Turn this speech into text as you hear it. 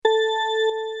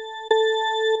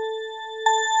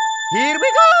Here we go!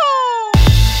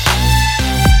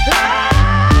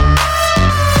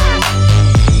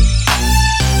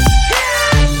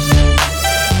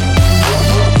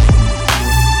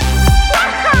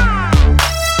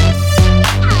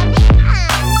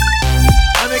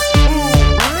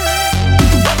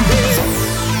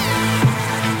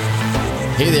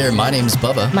 Hey there, my name's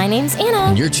Bubba. My name's Anna.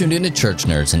 And you're tuned into Church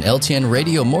Nerds, an LTN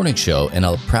radio morning show and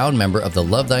a proud member of the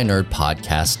Love Thy Nerd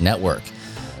podcast network.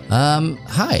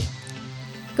 Hi.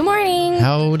 Good morning.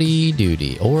 Howdy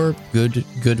doody. Or good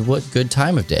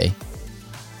time of day.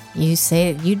 You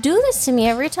say you do this to me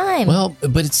every time. Well,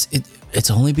 but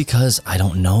it's only because I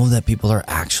don't know that people are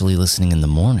actually listening in the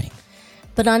morning.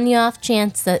 But on the off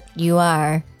chance that you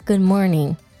are, good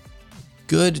morning.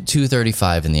 Good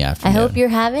 2:35 in the afternoon. I hope you're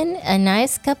having a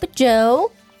nice cup of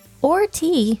joe or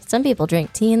tea. Some people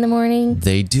drink tea in the morning.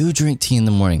 They do drink tea in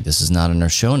the morning. This is not in our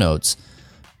show notes,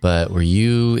 but were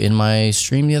you in my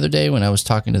stream the other day when I was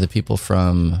talking to the people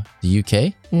from the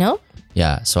UK? Nope.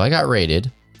 Yeah, so I got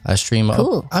rated. I stream.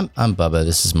 Cool. I'm Bubba.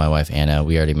 This is my wife, Anna.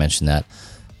 We already mentioned that.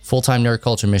 Full-time nerd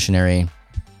culture missionary,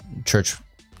 church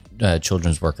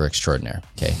children's worker extraordinaire.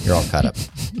 Okay, you're all caught up.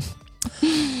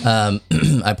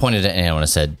 I pointed at Anna when I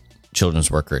said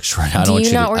children's worker extraordinaire. Do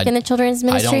you not work in the children's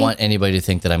ministry? I don't want anybody to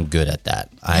think that I'm good at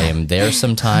that. I am there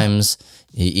sometimes.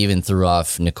 He even threw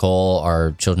off Nicole,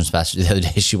 our children's pastor, the other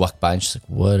day. She walked by and she's like,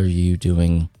 "What are you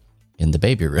doing in the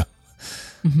baby room?"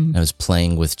 Mm-hmm. I was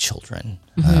playing with children.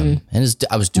 And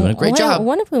I was doing a great job.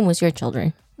 One of whom was your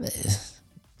children.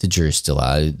 The jury's still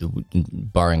out,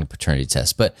 barring a paternity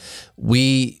test. But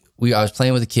I was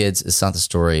playing with the kids. It's not the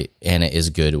story. Anna is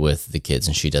good with the kids,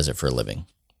 and she does it for a living.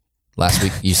 Last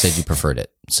week, you said you preferred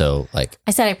it. So, I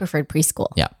said I preferred preschool.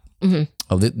 Yeah. Mm-hmm.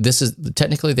 Oh, this is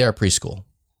technically they are preschool.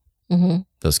 Mm-hmm.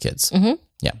 Those kids. Mm-hmm.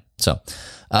 Yeah. So,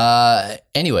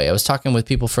 anyway, I was talking with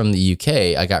people from the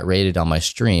UK. I got rated on my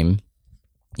stream.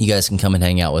 You guys can come and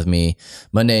hang out with me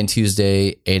Monday and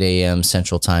Tuesday, 8 a.m.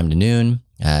 Central Time to noon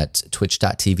at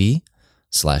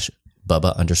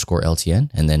twitch.tv/Bubba_LTN.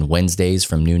 And then Wednesdays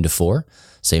from noon to 4,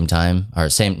 same time, or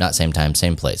not same time,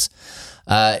 same place.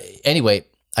 Anyway,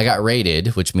 I got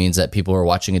rated, which means that people were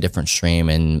watching a different stream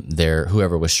and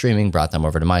whoever was streaming brought them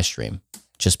over to my stream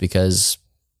just because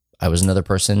I was another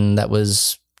person that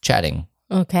was chatting.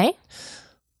 Okay.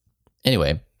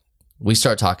 Anyway, we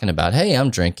start talking about, hey, I'm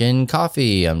drinking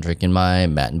coffee. I'm drinking my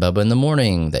Matt and Bubba in the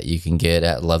morning that you can get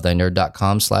at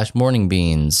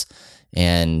lovethynerd.com/morningbeans.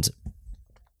 And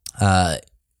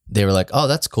they were like, oh,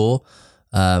 that's cool.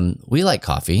 We like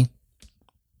coffee.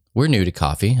 We're new to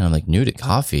coffee. And I'm like, new to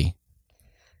coffee?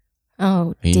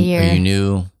 Oh, dear. Are you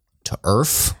new to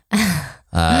ERF?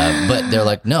 But they're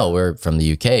like, no, we're from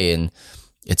the UK and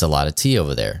it's a lot of tea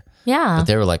over there. Yeah. But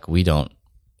they were like, we're not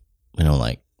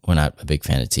a big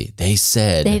fan of tea. They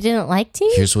said they didn't like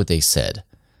tea. Here's what they said.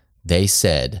 They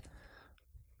said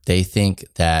they think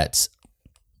that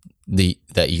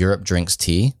that Europe drinks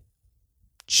tea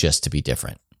just to be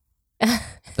different.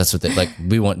 That's what they like.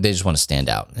 They just want to stand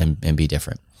out and be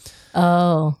different.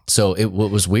 Oh, so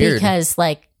what was weird because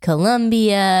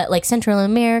Colombia, Central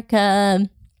America,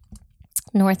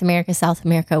 North America, South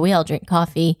America, we all drink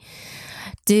coffee.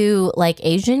 Do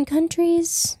Asian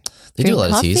countries? They do a lot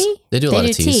of teas. They do a lot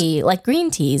of teas. Tea, like green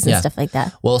teas and stuff like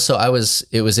that. Well, so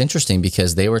it was interesting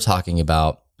because they were talking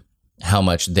about how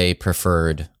much they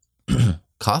preferred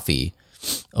coffee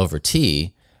over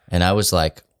tea. And I was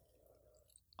like,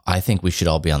 I think we should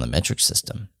all be on the metric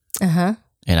system. Uh-huh.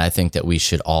 And I think that we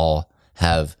should all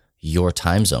have your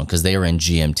time zone because they are in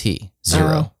GMT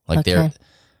 0. Okay.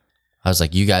 I was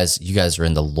like, you guys are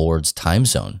in the Lord's time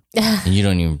zone and you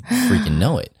don't even freaking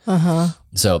know it. Uh-huh.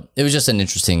 So it was just an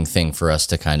interesting thing for us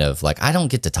to kind of I don't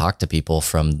get to talk to people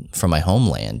from my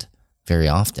homeland very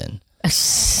often.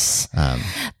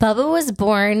 Bubba was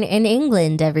born in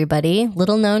England, everybody.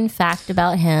 Little known fact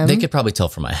about him. They could probably tell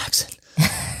from my accent.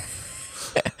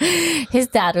 His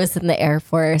dad was in the Air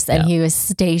Force and he was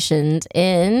stationed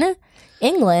in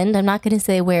England. I'm not going to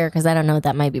say where because I don't know.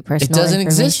 That might be personal. It doesn't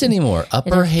exist anymore.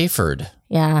 Upper Hayford.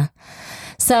 Yeah.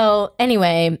 So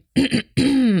anyway,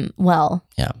 well,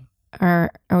 yeah.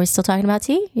 Are we still talking about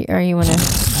tea? Or you want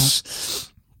to?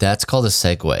 That's called a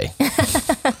segue.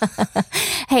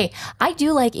 Hey, I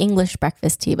do like English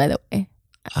breakfast tea, by the way.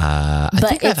 I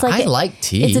like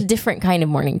tea. It's a different kind of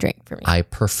morning drink for me. I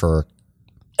prefer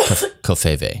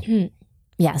Kofeve.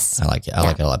 Yes. I like it. I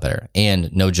like it a lot better.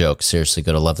 And no joke, seriously,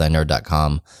 go to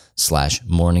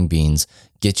lovethynerd.com/morningbeans.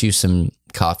 Get you some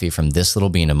coffee from this little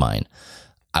bean of mine.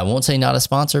 I won't say not a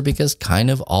sponsor because kind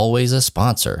of always a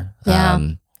sponsor. Yeah.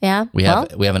 Yeah. We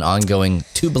have an ongoing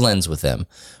 2 blends with them.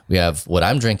 We have what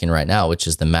I'm drinking right now, which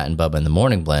is the Matt and Bubba in the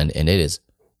morning blend, and it is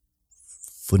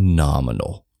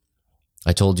phenomenal.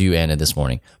 I told you, Anna, this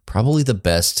morning, probably the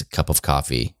best cup of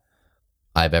coffee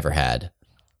I've ever had,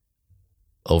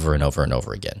 over and over and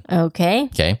over again. Okay.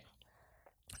 Okay.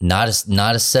 Not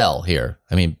a sell here.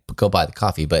 I mean, go buy the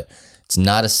coffee, but it's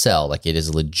not a sell. Like, it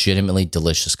is legitimately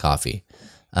delicious coffee.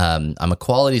 I'm a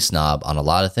quality snob on a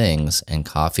lot of things, and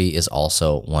coffee is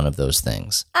also one of those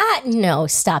things. No,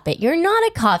 stop it. You're not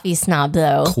a coffee snob,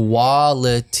 though.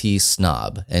 Quality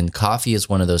snob. And coffee is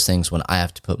one of those things when I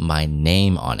have to put my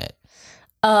name on it.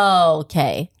 Oh,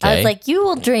 okay. I was like, you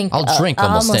will drink. I'll drink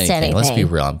almost anything. Let's be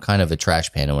real. I'm kind of a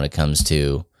trash panda when it comes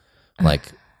to like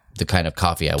the kind of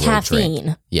coffee I will drink.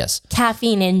 Caffeine. Yes.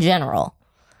 Caffeine in general.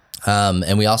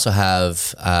 And we also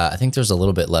have, I think there's a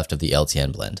little bit left of the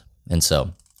LTN blend. And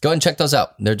so go ahead and check those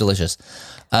out. They're delicious.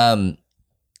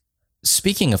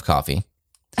 Speaking of coffee,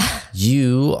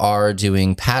 you are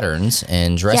doing patterns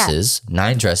and dresses,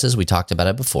 9 dresses. We talked about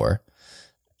it before.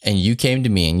 And you came to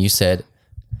me and you said,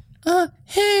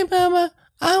 hey, Mama,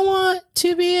 I want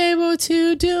to be able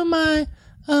to do my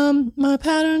my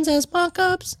patterns as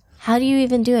mock-ups. How do you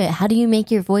even do it? How do you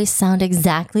make your voice sound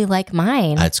exactly like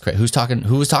mine? That's great. Who was talking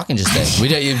just then?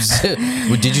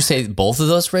 Did you say both of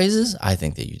those phrases? I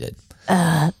think that you did.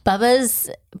 Bubba's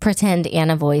pretend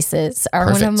Anna voices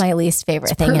are one of my least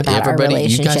favorite things about our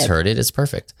relationship. You guys heard it. It's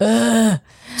perfect.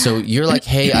 So you're like,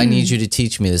 hey, I need you to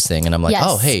teach me this thing. And I'm like, Yes.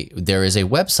 oh, hey, there is a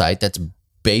website that's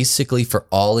basically, for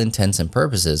all intents and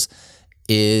purposes,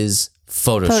 is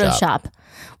Photoshop.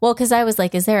 Well, because I was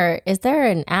like, is there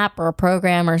an app or a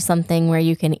program or something where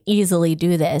you can easily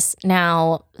do this?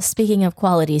 Now, speaking of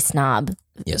quality snob,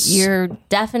 Yes. you're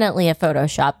definitely a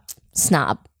Photoshop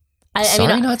snob.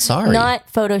 Not sorry. Not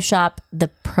Photoshop the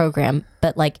program,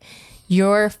 but like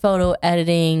your photo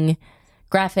editing,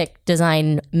 graphic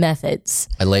design methods.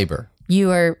 I labor.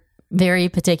 You are very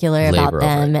particular about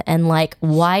them, and like,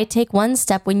 why take one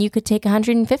step when you could take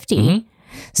 150?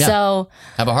 Yeah. So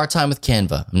I have a hard time with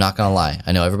Canva. I'm not going to lie.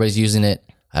 I know everybody's using it.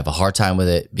 I have a hard time with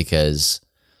it because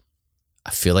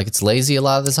I feel like it's lazy a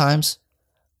lot of the times.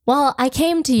 well, I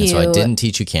came to you So I didn't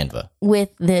teach you Canva. with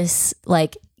this,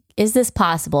 like, is this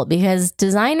possible? Because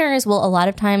designers will a lot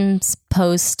of times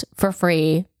post for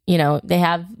free. You know, they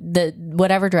have the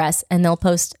whatever dress and they'll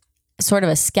post sort of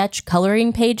a sketch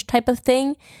coloring page type of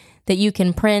thing that you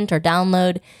can print or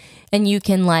download, and you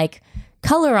can like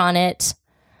color on it.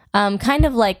 Kind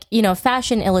of like, you know,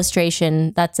 fashion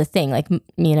illustration. That's a thing. Like,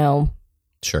 you know,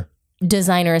 Sure.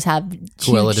 designers have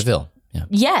Cruella de Vil. Yeah.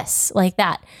 Yes, like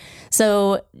that.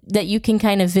 So that you can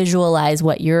kind of visualize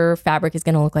what your fabric is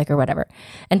going to look like or whatever.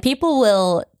 And people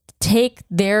will take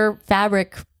their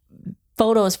fabric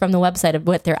photos from the website of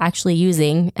what they're actually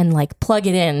using and like plug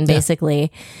it in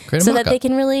basically Create a so that mock-up. they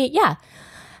can really,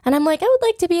 And I'm like, I would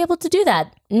like to be able to do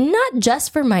that. Not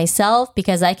just for myself,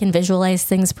 because I can visualize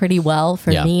things pretty well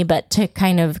for me, but to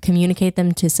kind of communicate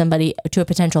them to somebody, to a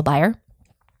potential buyer.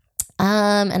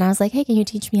 And I was like, hey, can you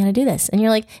teach me how to do this? And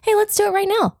you're like, hey, let's do it right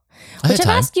now. Which I've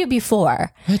asked you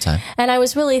before. I had time. And I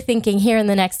was really thinking here in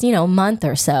the next, month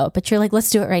or so, but you're like, let's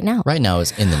do it right now. Right now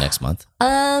is in the next month.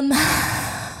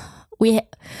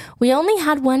 We only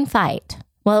had one fight.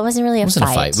 Well, it wasn't really It wasn't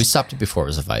a fight. We stopped it before it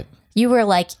was a fight. You were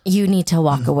like, you need to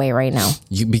walk away right now.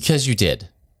 Because you did.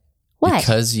 What?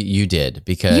 Because you did.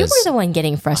 Because you were the one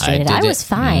getting frustrated. I was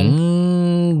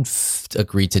fine.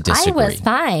 Agree to disagree. I was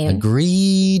fine.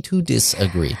 Agree to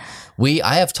disagree.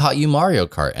 I have taught you Mario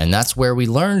Kart, and that's where we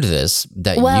learned this,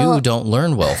 that you don't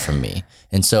learn well from me.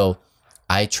 And so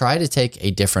I try to take a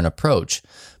different approach.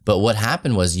 But what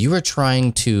happened was you were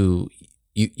trying to,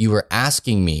 you were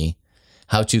asking me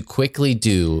how to quickly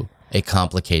do a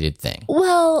complicated thing.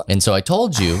 Well, And so I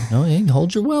told you, no, hey,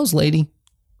 hold your wells, lady.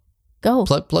 go.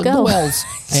 Plug go. the wells.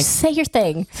 Say your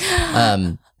thing.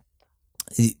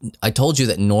 I told you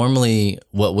that normally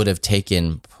what would have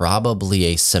taken probably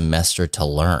a semester to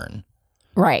learn,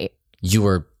 Right. you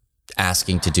were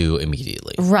asking to do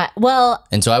immediately. Right. Well,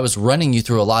 And so I was running you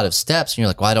through a lot of steps, and you're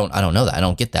like, well, I don't know that. I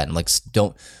don't get that. And like,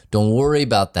 don't worry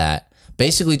about that.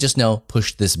 Basically just know,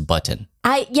 push this button.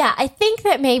 I think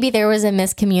that maybe there was a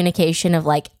miscommunication of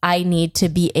like, I need to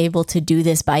be able to do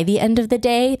this by the end of the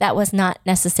day. That was not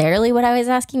necessarily what I was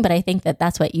asking, but I think that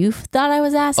that's what you thought I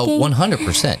was Oh, asking.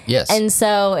 100%. Yes. And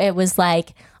so it was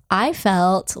like, I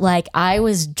felt like I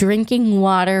was drinking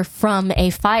water from a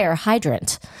fire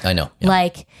hydrant. I know. Yeah.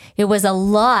 Like it was a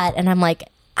lot. And I'm like,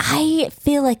 I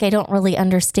feel like I don't really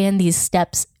understand these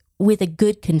steps with a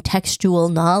good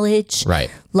contextual knowledge. Right.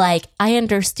 Like I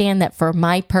understand that for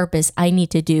my purpose, I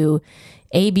need to do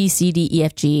A, B, C, D, E,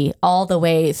 F, G, all the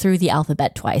way through the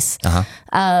alphabet twice.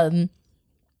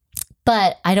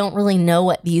 But I don't really know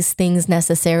what these things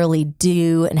necessarily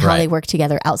do and how they work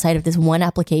together outside of this one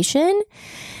application.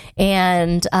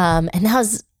 And that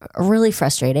was really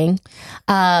frustrating.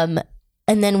 And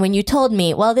then when you told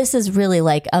me, well, this is really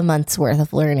like a month's worth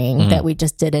of learning that we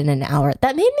just did in an hour,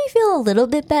 that made me feel a little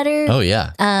bit better. Oh,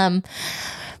 yeah.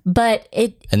 But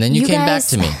and then you came back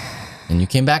to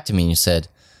me and you said,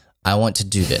 I want to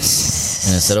do this.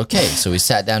 And I said, okay. So we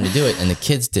sat down to do it, and the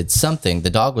kids did something.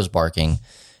 The dog was barking.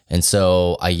 And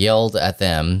so I yelled at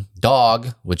them,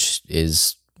 dog, which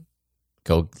is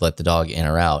go let the dog in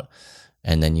or out.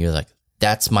 And then you're like,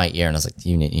 that's my ear. And I was like,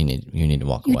 you need to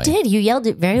walk away. You did. You yelled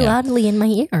it very loudly in my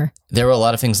ear. There were a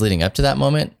lot of things leading up to that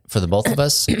moment for the both of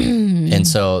us. And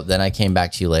so then I came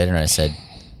back to you later and I said,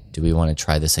 do we want to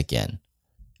try this again?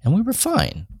 And we were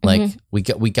fine. Like we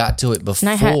got to it before.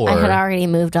 And I had already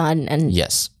moved on. And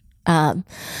yes.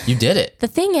 You did it. The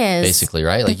thing is, basically,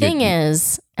 right? Like the thing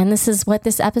is, and this is what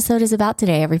this episode is about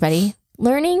today, everybody.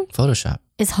 Learning Photoshop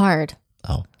is hard.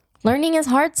 Oh. Learning is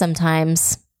hard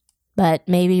sometimes, but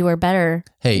maybe we're better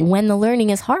when the learning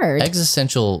is hard.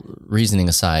 Existential reasoning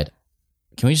aside,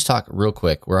 can we just talk real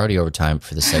quick? We're already over time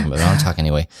for this segment, but I want to talk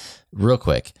anyway, real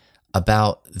quick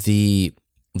about the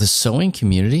sewing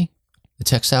community, the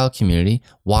textile community.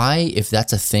 Why, if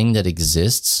that's a thing that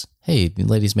exists, hey,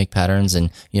 ladies make patterns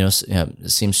and,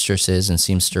 seamstresses and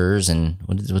seamsters and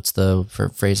what's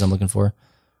the phrase I'm looking for?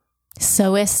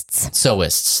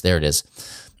 Sewists. There it is.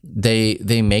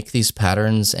 They make these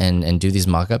patterns and do these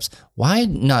mock-ups. Why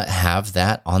not have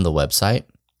that on the website?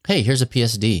 Hey, here's a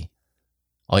PSD.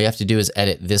 All you have to do is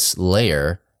edit this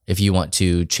layer if you want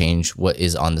to change what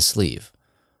is on the sleeve.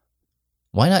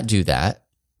 Why not do that?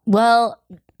 Well,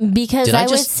 because Did I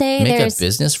would say make there's a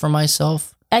business for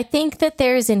myself? I think that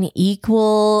there's an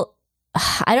equal,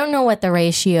 I don't know what the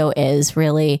ratio is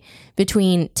really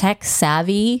between tech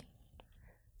savvy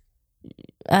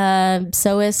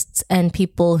sewists and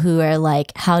people who are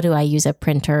like, how do I use a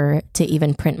printer to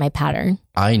even print my pattern?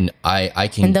 I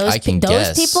can and those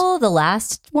guess. people, the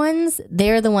last ones,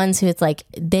 they're the ones who it's like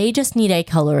they just need a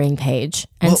coloring page,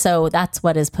 and so that's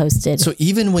what is posted. So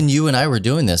even when you and I were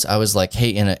doing this, I was like, hey,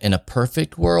 in a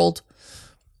perfect world,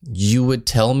 you would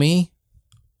tell me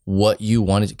what you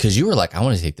wanted, because you were like, I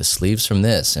want to take the sleeves from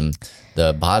this and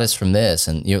the bodice from this,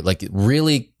 and you're like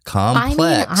really complex.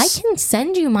 I mean, I can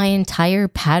send you my entire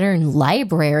pattern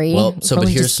library. Well, but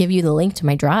just give you the link to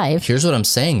my drive. Here's what I'm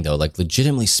saying though, like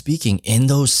legitimately speaking, in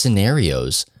those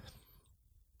scenarios,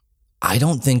 I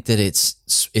don't think that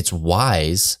it's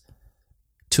wise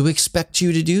to expect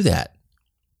you to do that,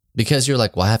 because you're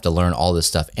like, well, I have to learn all this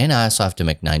stuff, and I also have to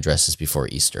make 9 dresses before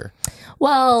Easter.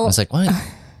 Well, I was like, what?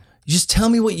 You just tell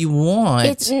me what you want.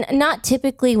 It's not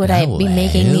typically would I be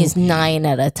making these 9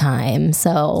 at a time.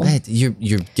 So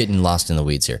you're getting lost in the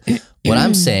weeds here. What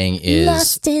I'm saying is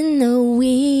lost in the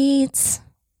weeds.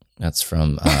 That's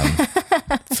from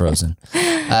Frozen.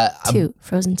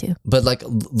 Frozen 2. But like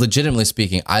legitimately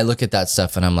speaking, I look at that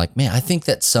stuff and I'm like, man, I think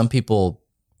that some people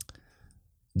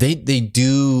they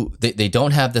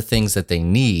don't have the things that they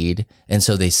need, and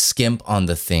so they skimp on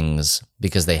the things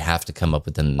because they have to come up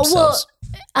with them themselves.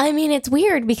 Well, I mean, it's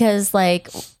weird because like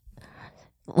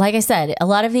I said, a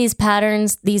lot of these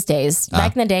patterns these days,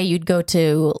 back in the day, you'd go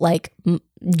to like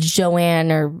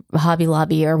Joann or Hobby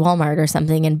Lobby or Walmart or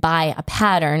something and buy a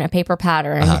paper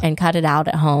pattern and cut it out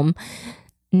at home.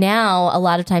 Now, a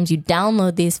lot of times you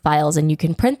download these files and you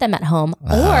can print them at home,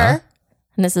 or,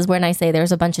 and this is when I say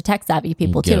there's a bunch of tech savvy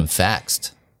people get too. them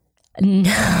faxed.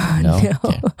 No.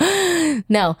 Okay.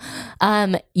 No.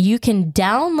 You can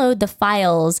download the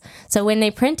files. So when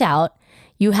they print out,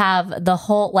 you have the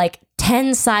whole like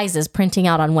 10 sizes printing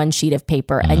out on one sheet of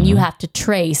paper, and you have to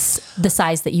trace the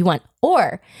size that you want.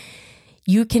 Or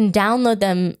you can download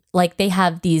them, like they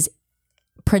have these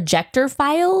projector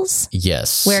files.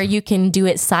 Yes. Where you can do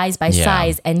it size by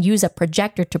size and use a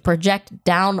projector to project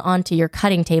down onto your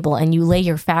cutting table, and you lay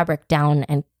your fabric down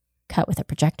and cut with a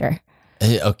projector.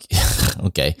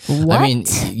 Okay. What? I mean,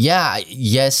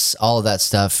 yes, all of that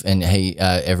stuff. And hey,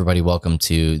 everybody, welcome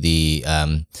to the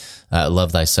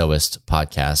Love Thy Sewist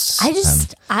podcast.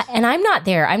 I'm not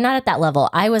there. I'm not at that level.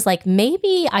 I was like,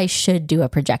 maybe I should do a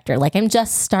projector. Like, I'm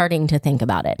just starting to think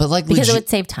about it. But like, because it would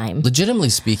save time. Legitimately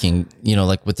speaking,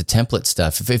 like with the template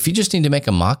stuff, if you just need to make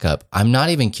a mock-up, I'm not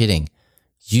even kidding.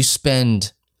 You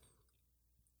spend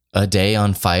a day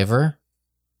on Fiverr,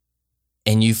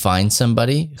 and you find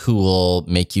somebody who will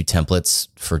make you templates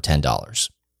for $10,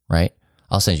 right?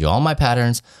 I'll send you all my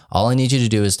patterns. All I need you to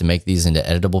do is to make these into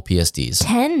editable PSDs.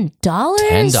 $10?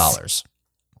 $10.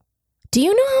 Do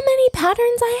you know how many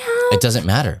patterns I have? It doesn't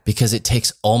matter because it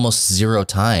takes almost zero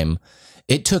time.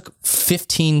 It took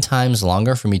 15 times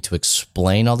longer for me to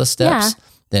explain all the steps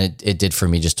than it did for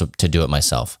me just to do it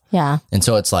myself. Yeah. And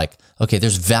so it's like, okay,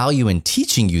 there's value in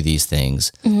teaching you these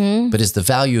things, but is the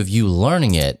value of you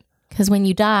learning it? Because when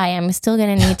you die, I'm still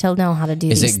going to need to know how to do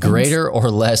Is these it things. greater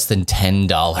or less than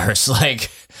 $10?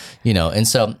 Like, and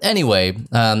so anyway,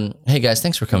 hey guys,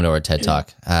 thanks for coming to our TED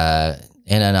Talk.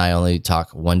 Anna and I only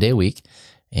talk one day a week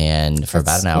and for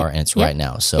about an hour, and it's right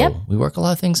now. So we work a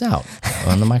lot of things out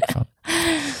on the microphone.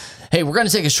 Hey, we're going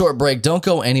to take a short break. Don't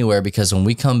go anywhere because when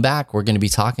we come back, we're going to be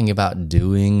talking about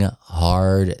doing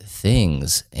hard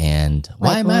things and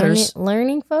why it matters.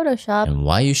 Learning Photoshop. And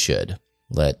why you should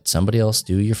let somebody else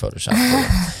do your Photoshop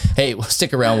for you. Hey, well,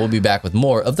 stick around. We'll be back with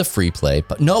more of the free play.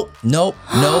 But nope.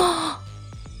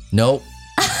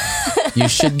 You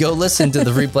should go listen to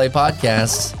the free play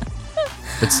podcast.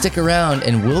 But stick around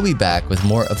and we'll be back with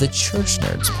more of the Church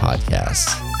Nerds podcast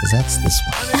because that's this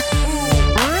one.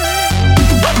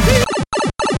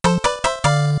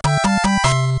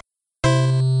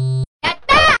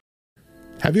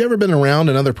 Have you ever been around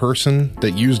another person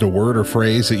that used a word or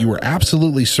phrase that you were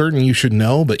absolutely certain you should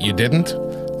know, but you didn't?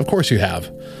 Of course you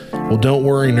have. Well, don't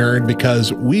worry, nerd,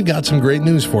 because we've got some great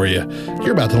news for you.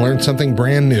 You're about to learn something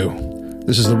brand new.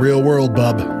 This is the real world,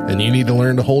 bub, and you need to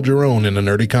learn to hold your own in a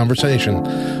nerdy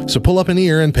conversation. So pull up an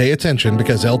ear and pay attention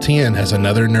because LTN has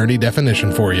another nerdy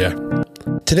definition for you.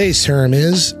 Today's term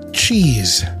is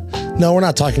cheese. No, we're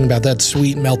not talking about that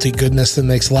sweet, melty goodness that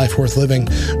makes life worth living.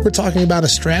 We're talking about a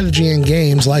strategy in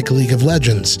games like League of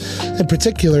Legends. In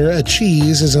particular, a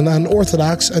cheese is an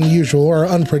unorthodox, unusual, or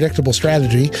unpredictable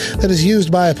strategy that is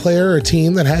used by a player or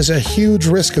team that has a huge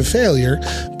risk of failure,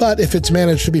 but if it's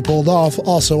managed to be pulled off,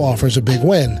 also offers a big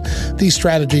win. These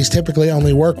strategies typically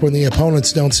only work when the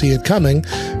opponents don't see it coming,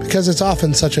 because it's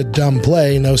often such a dumb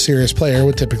play, no serious player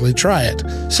would typically try it.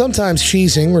 Sometimes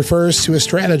cheesing refers to a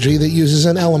strategy that uses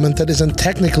an element that isn't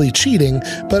technically cheating,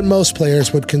 but most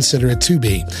players would consider it to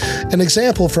be. An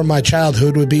example from my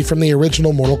childhood would be from the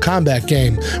original Mortal Kombat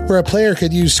game, where a player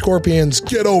could use Scorpion's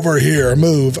 "get over here"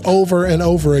 move over and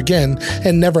over again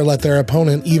and never let their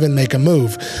opponent even make a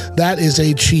move. That is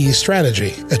a cheese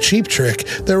strategy, a cheap trick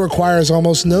that requires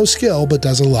almost no skill but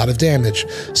does a lot of damage.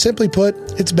 Simply put,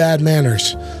 it's bad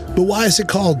manners. But why is it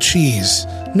called cheese?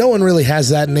 No one really has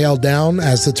that nailed down,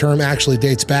 as the term actually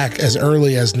dates back as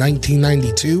early as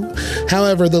 1992.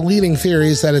 However, the leading theory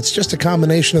is that it's just a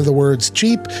combination of the words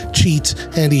cheap, cheat,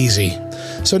 and easy.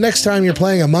 So next time you're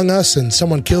playing Among Us and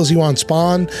someone kills you on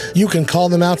spawn, you can call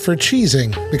them out for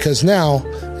cheesing, because now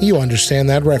you understand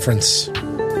that reference.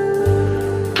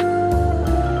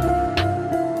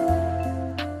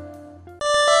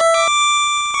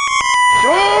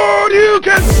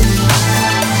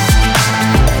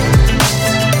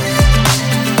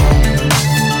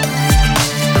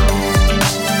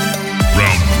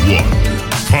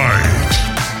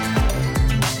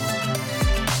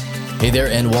 Hey there,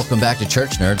 and welcome back to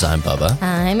Church Nerds. I'm Bubba.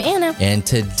 I'm Anna. And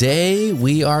today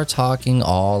we are talking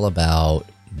all about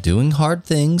doing hard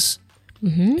things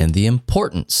and the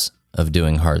importance of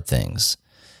doing hard things.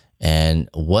 And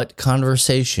what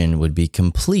conversation would be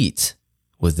complete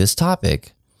with this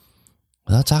topic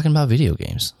without talking about video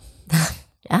games?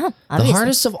 Yeah, obviously. The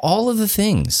hardest of all of the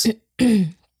things.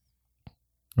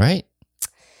 Right?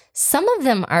 Some of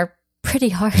them are pretty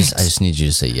hard. I just need you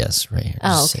to say yes right here.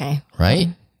 Oh, Just okay. say, right?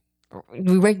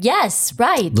 Yes,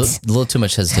 right. A little too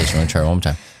much hesitation. I'm going to try it one more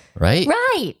time. Right?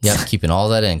 Right. Yep, keeping all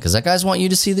that in because I want you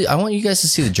guys to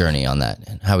see the journey on that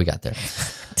and how we got there.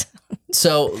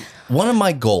 So one of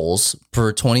my goals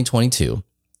for 2022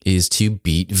 is to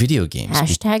beat video games.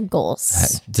 Hashtag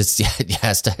goals.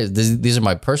 These are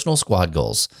my personal squad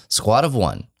goals. Squad of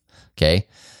one, okay,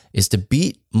 is to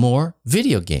beat more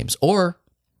video games. Or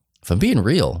if I'm being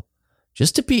real,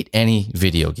 just to beat any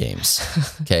video games,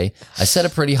 okay? I set a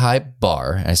pretty high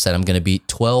bar, and I said I'm going to beat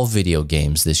 12 video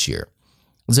games this year.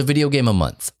 It's a video game a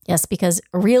month. Yes, because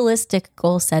realistic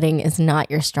goal setting is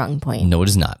not your strong point. No, it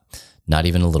is not. Not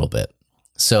even a little bit.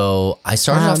 So I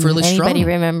started off really strong. Anybody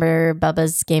remember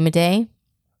Bubba's Game a Day?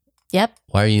 Yep.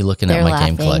 Why are you looking at my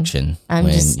game collection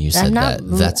you said that?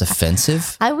 That's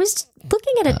offensive? I was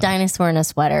looking at a dinosaur in a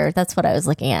sweater. That's what I was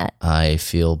looking at. I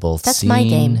feel both That's seen my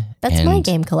game. That's and my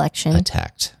game collection.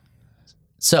 attacked.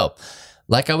 So,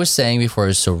 like I was saying before I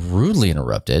was so rudely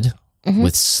interrupted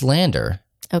with slander,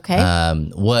 Okay.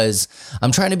 I'm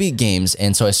trying to beat games,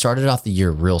 and so I started off the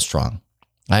year real strong.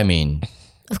 I mean,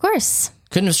 of course.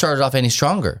 couldn't have started off any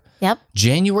stronger. Yep.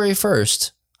 January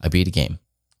 1st, I beat a game.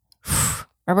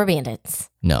 Rubber Bandits.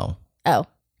 No. Oh.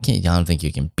 I don't think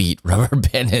you can beat Rubber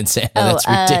Bandits, Anna. That's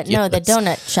ridiculous. No, the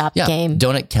Donut Shop game.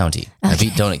 Donut County. I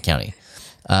beat Donut County.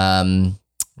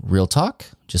 Real talk,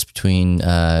 just between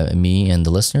me and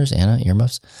the listeners, Anna,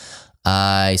 earmuffs.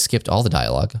 I skipped all the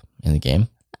dialogue in the game.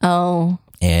 Oh.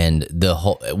 And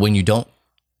when you don't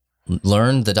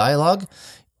learn the dialogue,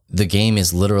 the game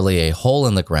is literally a hole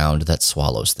in the ground that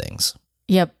swallows things.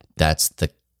 Yep. That's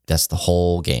the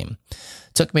whole game.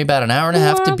 Took me about an hour and a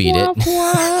half to beat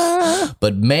it.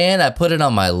 But man, I put it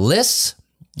on my list.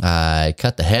 I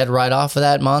cut the head right off of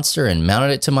that monster and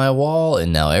mounted it to my wall,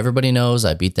 and now everybody knows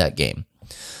I beat that game.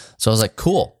 So I was like,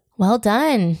 cool. Well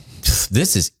done.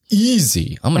 This is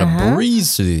easy. I'm going to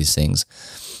breeze through these things.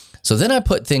 So then I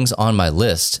put things on my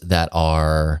list that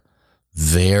are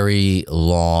very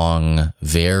long,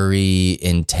 very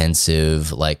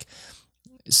intensive, like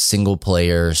single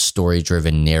player, story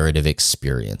driven narrative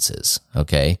experiences.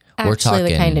 Okay. We're talking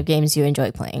the kind of games you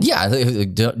enjoy playing. Yeah.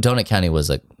 Donut County was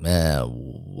like,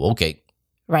 okay.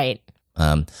 Right.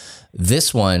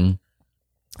 This one,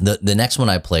 the next one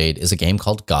I played is a game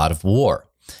called God of War.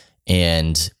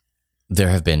 And there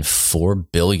have been 4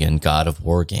 billion God of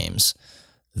War games.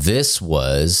 This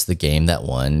was the game that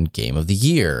won Game of the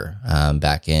Year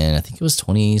back in, I think it was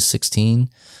 2016.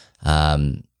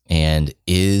 And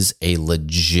is a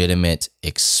legitimate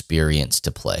experience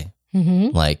to play.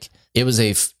 Mm-hmm. Like it was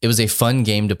a fun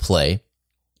game to play,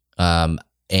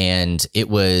 and it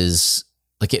was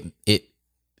like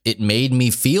it made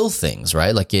me feel things,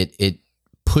 right? Like it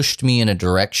pushed me in a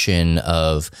direction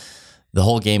of the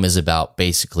whole game is about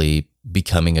basically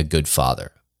becoming a good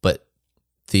father, but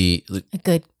a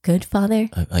good father.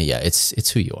 Yeah,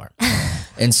 it's who you are.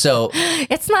 And so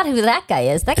it's not who that guy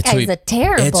is. That guy's a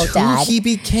terrible dad. Who he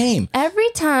became. Every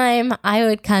time I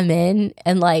would come in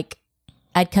and like,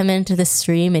 I'd come into the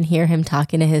stream and hear him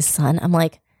talking to his son. I'm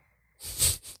like,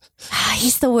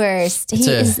 he's the worst. He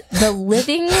is the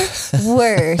living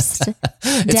worst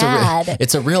dad.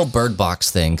 It's a real Bird Box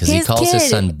thing because he calls his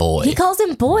son boy. He calls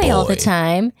him boy all the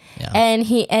time. Yeah. And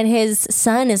his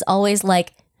son is always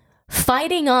like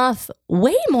fighting off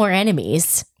way more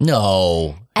enemies.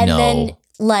 And then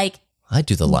like I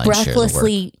do the lion's share of the work.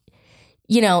 Breathlessly,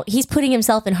 he's putting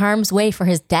himself in harm's way for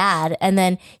his dad, and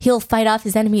then he'll fight off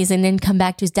his enemies and then come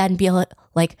back to his dad and be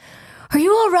like, "Are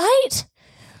you all right?"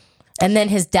 And then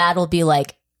his dad will be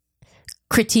like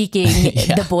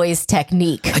critiquing the boy's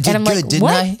technique. I did and I'm good, like, didn't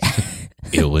what? I?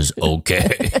 It was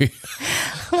okay.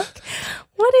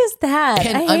 What is that?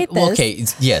 I hate this. Okay,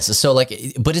 yes. So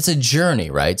but it's a journey,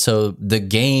 right? So the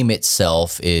game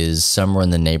itself is somewhere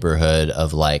in the neighborhood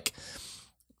of like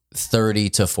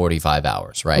 30 to 45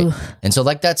 hours, right? Oof. And so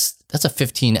like that's a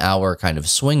 15-hour kind of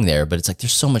swing there, but it's like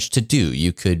there's so much to do.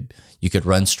 You could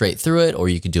run straight through it, or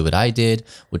you could do what I did,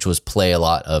 which was play a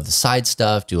lot of the side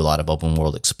stuff, do a lot of open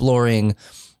world exploring.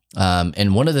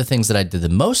 And one of the things that I did the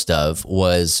most of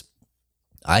was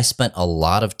I spent a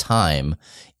lot of time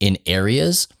in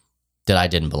areas that I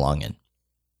didn't belong in.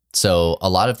 So a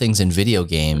lot of things in video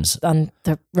games on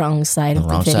the wrong side of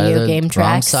the video game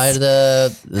tracks, wrong side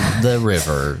of the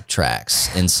river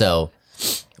tracks. And so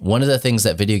one of the things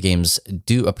that video games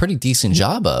do a pretty decent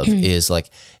job of is like,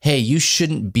 hey, you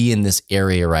shouldn't be in this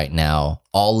area right now.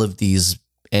 All of these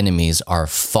enemies are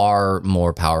far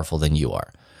more powerful than you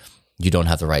are. You don't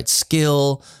have the right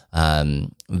skill.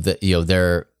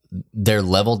 Their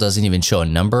level doesn't even show a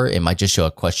number. It might just show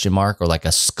a question mark or like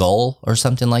a skull or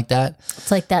something like that.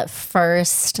 It's like that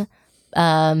first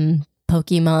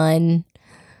Pokemon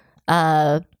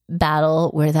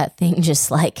battle where that thing just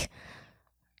like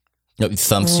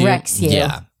thumps you. Wrecks you.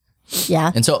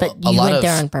 Yeah. And so but you went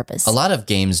there on purpose. A lot of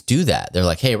games do that. They're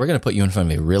like, hey, we're going to put you in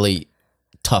front of a really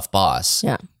tough boss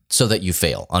so that you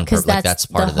fail on purpose. Like that's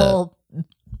part of the whole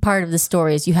part of the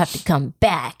story is you have to come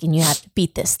back and you have to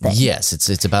beat this thing. Yes,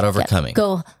 it's about overcoming.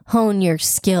 Go hone your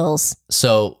skills.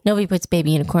 So nobody puts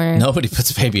baby in a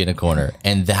corner.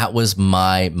 And that was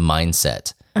my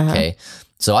mindset. Okay.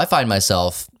 So I find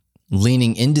myself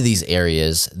leaning into these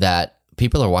areas that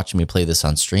people are watching me play this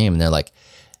on stream and they're like,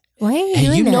 why are you hey,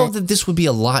 doing you that? know that this would be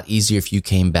a lot easier if you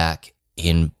came back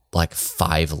in like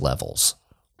 5 levels.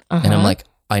 And I'm like,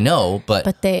 I know,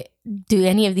 but do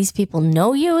any of these people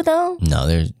know you though? No,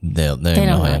 they don't know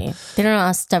you. They don't know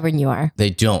how stubborn you are. They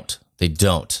don't.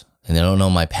 And they don't know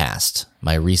my past,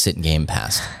 my recent game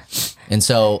past. And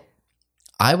so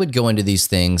I would go into these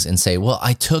things and say, well,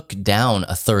 I took down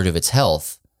a third of its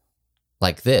health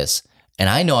like this. And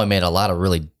I know I made a lot of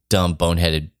really dumb,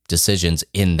 boneheaded decisions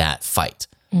in that fight.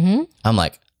 Mm-hmm. I'm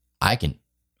like, I can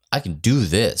do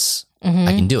this. Mm-hmm.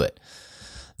 I can do it.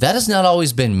 That has not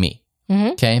always been me.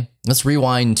 Mm-hmm. Okay. Let's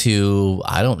rewind to,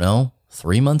 I don't know,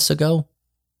 3 months ago.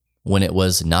 when it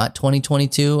was not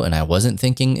 2022 and I wasn't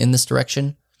thinking in this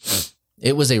direction.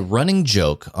 It was a running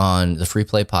joke on the Free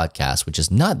Play podcast, which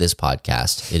is not this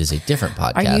podcast. It is a different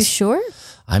podcast. Are you sure?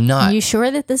 I'm not. Are you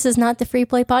sure that this is not the Free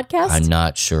Play podcast? I'm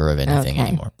not sure of anything Okay.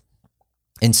 anymore.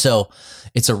 And so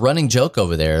it's a running joke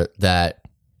over there that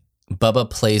Bubba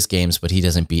plays games, but he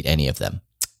doesn't beat any of them.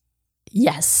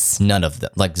 Yes. None of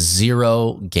them. Like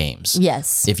 0 games.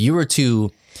 Yes. If you were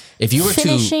to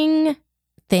Finishing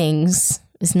things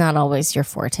is not always your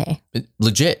forte.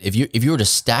 legit, if you were to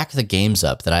stack the games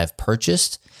up that I have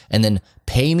purchased and then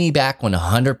pay me back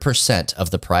 100%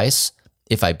 of the price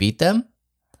if I beat them,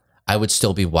 I would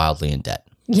still be wildly in debt.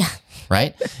 Yeah.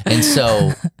 Right. And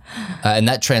so, and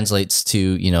that translates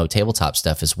to, tabletop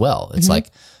stuff as well. It's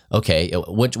like, okay,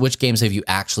 which games have you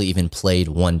actually even played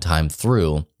one time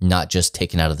through, not just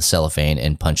taken out of the cellophane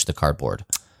and punched the cardboard?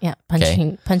 Yeah.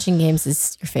 Punching games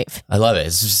is your fave. I love it.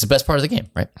 It's just the best part of the game,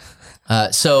 right?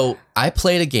 So I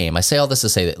played a game. I say all this to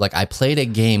say that, like, I played a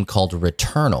game called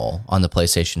Returnal on the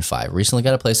PlayStation 5. Recently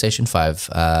got a PlayStation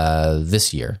 5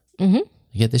 this year. Mm-hmm.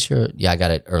 You get this year? Yeah, I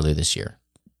got it early this year.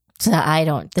 So I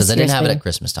don't. Because I didn't have it at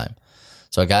Christmas time.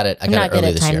 So I got it. I'm not it good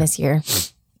early at time this year.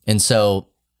 this year. And so,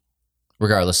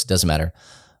 regardless, it doesn't matter.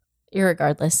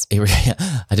 Irregardless.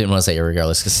 I didn't want to say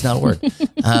irregardless because it's not a word.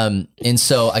 And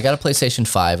so I got a PlayStation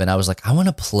 5 and I was like, I want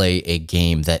to play a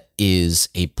game that is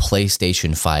a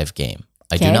PlayStation 5 game.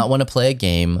 I do Okay. not want to play a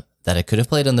game that I could have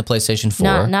played on the PlayStation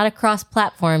 4. Not a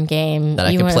cross-platform game That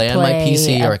I You could wanna play on my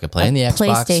PC or I could play in the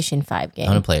Xbox. PlayStation 5 game.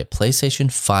 I want to play a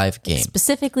PlayStation 5 game.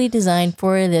 Specifically designed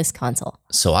for this console.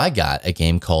 So I got a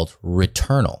game called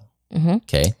Returnal.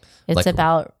 Okay. It's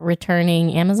about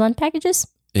returning Amazon packages.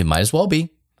 It might as well be.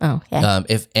 Oh, yeah.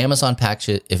 If Amazon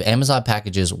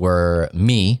packages were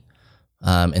me,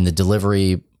 and the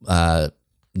delivery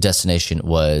destination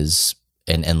was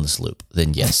an endless loop,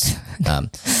 then yes.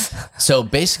 So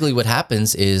basically, what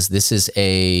happens is it is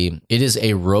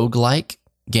a roguelike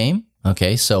game.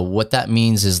 Okay, so what that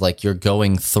means is like you're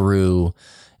going through,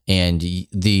 and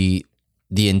the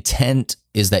intent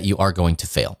is that you are going to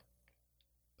fail.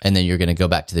 And then you're going to go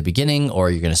back to the beginning, or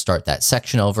you're going to start that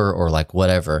section over, or like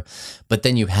whatever. But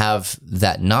then you have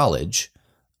that knowledge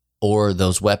or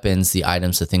those weapons, the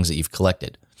items, the things that you've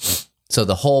collected. So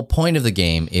the whole point of the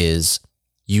game is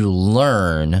you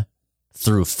learn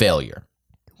through failure.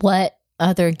 What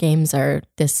other games are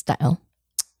this style?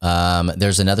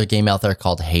 There's another game out there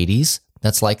called Hades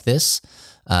that's like this.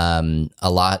 A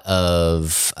lot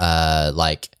of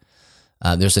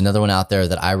there's another one out there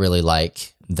that I really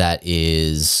like that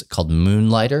is called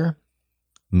Moonlighter.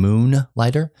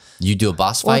 You do a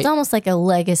boss Well, fight. it's almost like a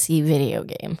legacy video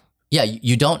game. Yeah,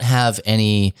 you don't have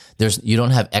any. You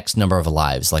don't have X number of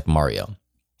lives like Mario.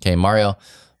 Okay, Mario,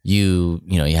 you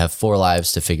have 4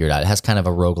 lives to figure it out. It has kind of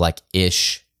a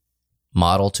roguelike-ish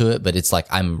model to it, but it's like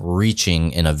I'm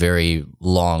reaching in a very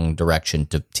long direction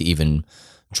to even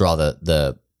draw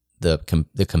the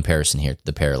comparison here,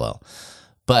 the parallel.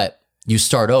 But you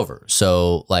start over,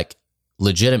 so like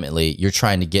legitimately, you're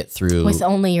trying to get through With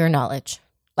only your knowledge.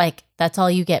 Like, that's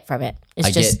all you get from it.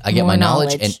 It's I get my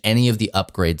knowledge and any of the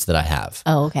upgrades that I have.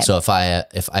 Oh, okay. So if I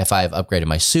have upgraded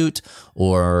my suit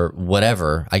or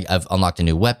whatever, I've unlocked a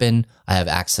new weapon, I have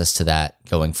access to that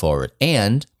going forward.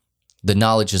 And the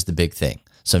knowledge is the big thing.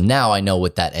 So now I know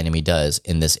what that enemy does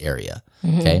in this area.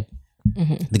 Okay.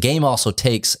 The game also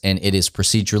takes, and it is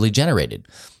procedurally generated.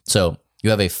 So you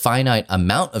have a finite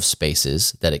amount of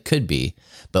spaces that it could be,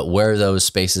 but where those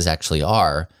spaces actually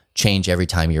are change every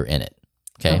time you're in it.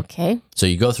 Okay. So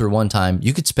you go through one time,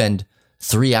 you could spend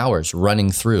 3 hours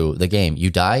running through the game. You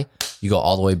die, you go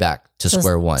all the way back to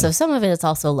square one. So some of it is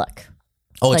also luck.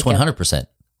 Oh, it's like 100%.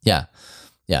 Yeah.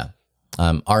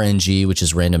 RNG, which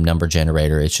is random number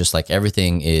generator. It's just like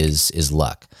everything is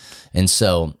luck. And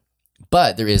so,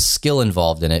 but there is skill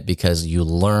involved in it because you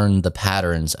learn the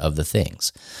patterns of the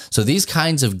things. So these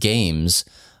kinds of games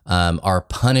are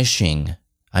punishing.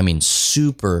 I mean,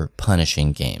 super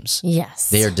punishing games. Yes.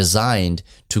 They are designed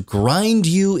to grind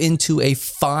you into a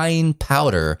fine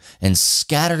powder and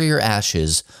scatter your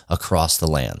ashes across the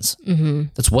lands. Mm-hmm.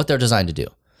 That's what they're designed to do.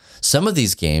 Some of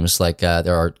these games, like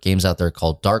there are games out there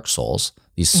called Dark Souls,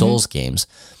 these Souls games,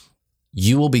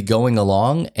 you will be going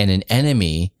along and an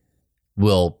enemy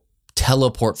will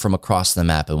teleport from across the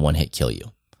map and one hit kill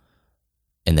you.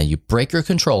 And then you break your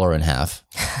controller in half,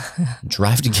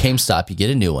 drive to GameStop, you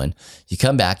get a new one, you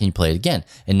come back and you play it again.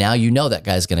 And now you know that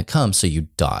guy's going to come, so you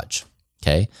dodge,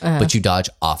 okay? But you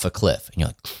dodge off a cliff. And you're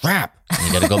like, crap, and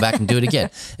you got to go back and do it again.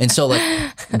 And so like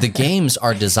the games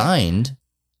are designed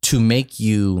to make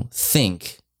you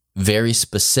think very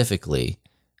specifically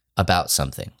about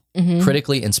something.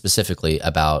 critically and specifically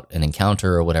about an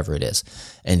encounter or whatever it is.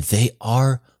 And they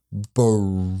are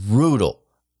brutal.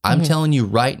 I'm telling you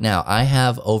right now, I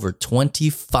have over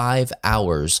 25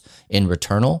 hours in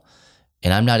Returnal,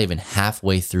 and I'm not even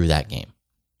halfway through that game.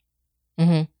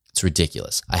 It's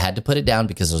ridiculous. I had to put it down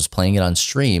because I was playing it on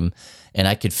stream, and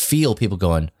I could feel people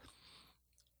going,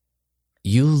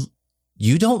 you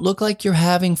don't look like you're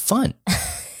having fun.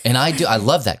 And I do. I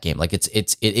love that game. Like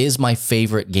it is my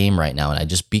favorite game right now. And I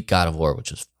just beat God of War,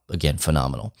 which is again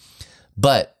phenomenal.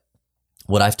 But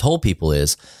what I've told people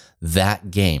is that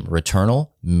game, Returnal,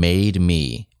 made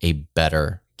me a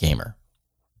better gamer.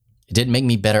 It didn't make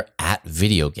me better at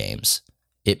video games.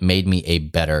 It made me a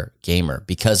better gamer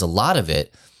because a lot of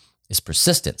it is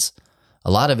persistence. A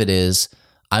lot of it is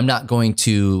I'm not going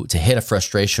to hit a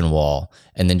frustration wall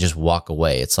and then just walk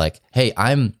away. It's like, hey,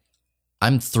 I'm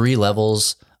 3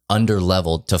 levels under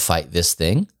leveled to fight this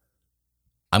thing.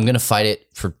 I'm going to fight it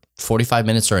for 45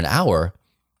 minutes or an hour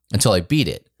until I beat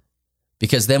it.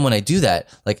 Because then when I do that,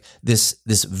 like this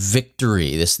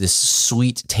victory, this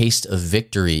sweet taste of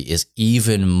victory is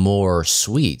even more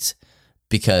sweet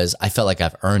because I felt like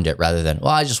I've earned it rather than,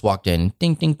 well, I just walked in,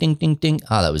 ding, ding, ding, ding, ding.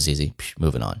 Oh, that was easy.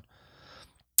 Moving on.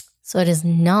 So it is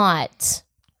not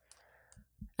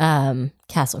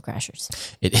Castle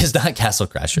Crashers. It is not Castle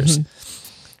Crashers.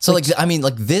 So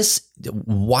this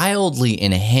wildly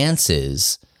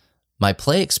enhances my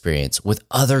play experience with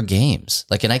other games.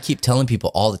 Like, and I keep telling people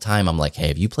all the time, I'm like, hey,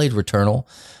 have you played Returnal?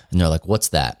 And they're like, what's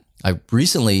that? I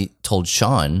recently told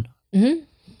Sean,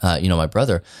 my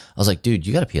brother, I was like, dude,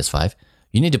 you got a PS5.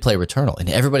 You need to play Returnal. And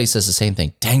everybody says the same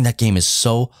thing. Dang, that game is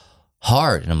so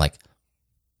hard. And I'm like,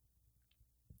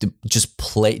 just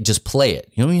play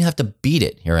it. You don't even have to beat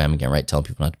it. Here I am again, right? Telling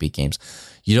people not to beat games.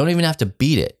 You don't even have to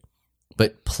beat it,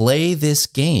 but play this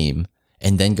game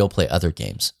and then go play other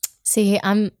games. See,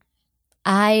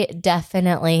 I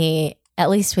definitely, at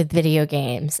least with video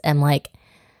games, am like,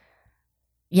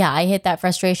 yeah, I hit that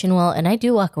frustration wall and I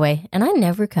do walk away and I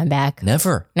never come back.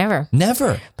 Never.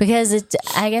 Because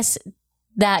I guess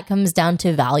that comes down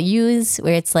to values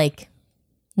where it's like,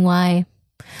 why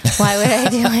would I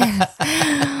do it?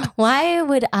 Why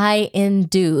would I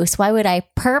induce? Why would I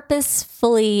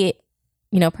purposely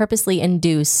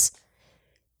induce?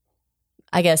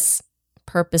 I guess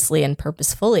purposely and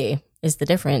purposefully is the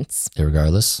difference.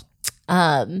 Irregardless.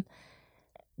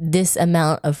 This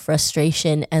amount of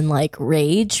frustration and like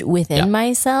rage within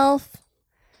myself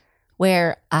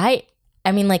where I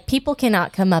mean, like people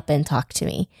cannot come up and talk to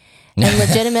me. And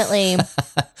legitimately,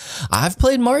 I've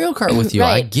played Mario Kart with you.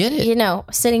 Right. I get it. You know,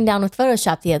 sitting down with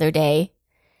Photoshop the other day,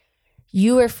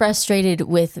 you were frustrated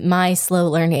with my slow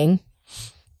learning.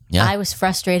 Yeah. I was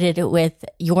frustrated with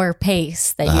your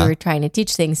pace that you were trying to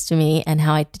teach things to me and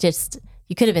how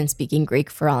you could have been speaking Greek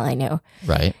for all I know.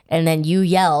 Right. And then you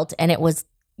yelled and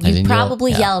you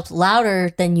probably yelled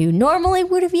louder than you normally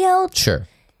would have yelled. Sure.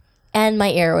 And my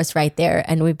ear was right there.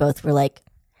 And we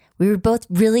were both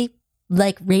really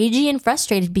like ragey and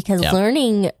frustrated because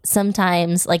learning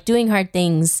sometimes, like doing hard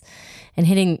things and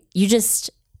hitting,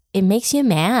 it makes you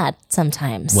mad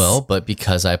sometimes. Well, but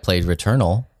because I played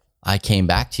Returnal, I came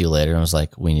back to you later and was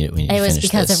like, we need to finish this. It was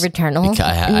because of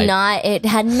Returnal. It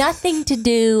had nothing to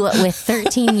do with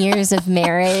 13 years of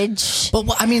marriage. But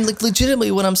I mean, like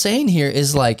legitimately what I'm saying here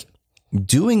is like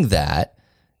doing that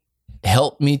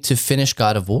helped me to finish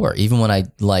God of War. Even when I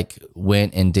like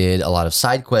went and did a lot of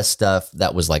side quest stuff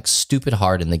that was like stupid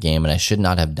hard in the game and I should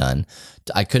not have done.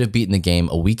 I could have beaten the game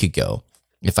a week ago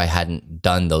if I hadn't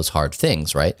done those hard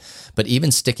things, right? But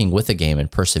even sticking with the game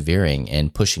and persevering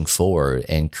and pushing forward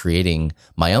and creating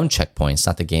my own checkpoints,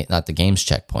 not the game's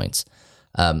checkpoints,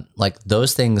 like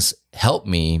those things help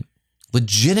me,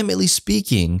 legitimately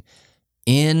speaking,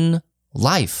 in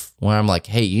life. Where I'm like,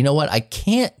 hey, you know what? I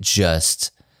can't just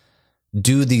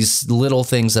do these little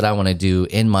things that I want to do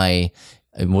and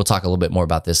we'll talk a little bit more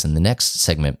about this in the next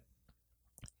segment,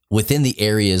 within the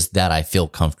areas that I feel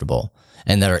comfortable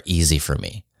and that are easy for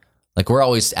me. Like we're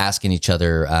always asking each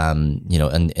other, in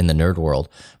the nerd world,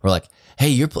 we're like,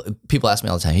 hey, people ask me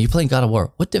all the time, are you playing God of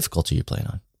War? What difficulty are you playing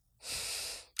on?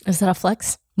 Is that a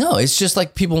flex? No, it's just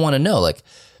like people want to know. Like,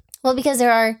 well, because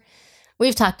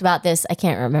we've talked about this. I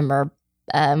can't remember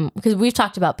because we've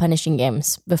talked about punishing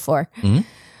games before. Mm-hmm.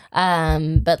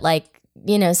 But like,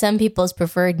 some people's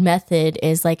preferred method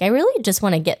is like, I really just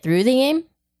want to get through the game.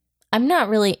 I'm not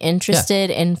really interested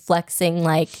in flexing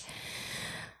like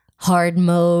hard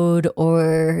mode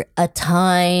or a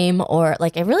time or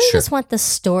like, I really just want the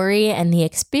story and the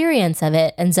experience of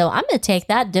it. And so I'm going to take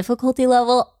that difficulty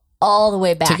level all the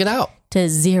way back. Take it out to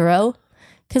 0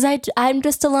 because I'm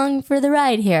just along for the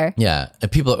ride here. Yeah.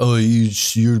 And people are, oh,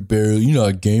 you're not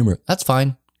a gamer. That's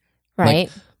fine.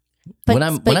 Right. But when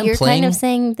I'm you're playing, kind of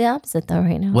saying the opposite though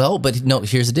right now. well, but no,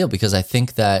 here's the deal, because I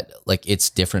think that like it's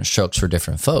different strokes for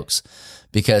different folks.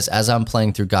 Because as I'm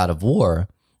playing through God of War,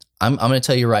 I'm going to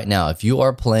tell you right now, if you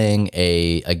are playing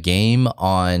a game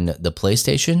on the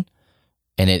PlayStation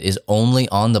and it is only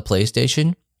on the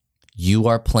PlayStation, you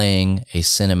are playing a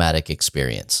cinematic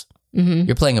experience. Mm-hmm.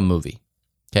 You're playing a movie.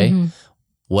 Okay. Mm-hmm.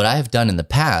 What I have done in the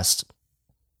past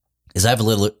is I've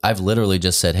literally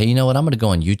just said, hey, you know what? I'm going to go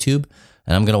on YouTube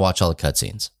and I'm going to watch all the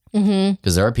cutscenes.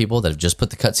 Because there are people that have just put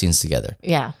the cutscenes together.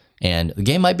 Yeah. And the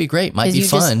game might be great, might be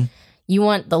fun. You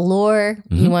want the lore,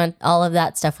 you want all of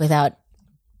that stuff without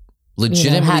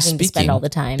Legitimately having speaking, to spend all the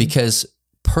time. Because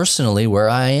personally, where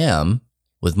I am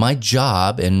with my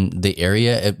job and the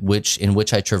area in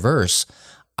which I traverse,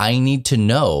 I need to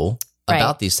know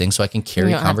about these things so I can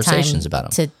carry conversations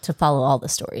about them. To follow all the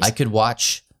stories. I could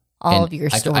watch all of your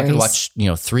stories. I could watch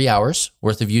 3 hours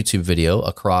worth of YouTube video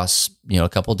across a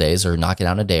couple days, or knock it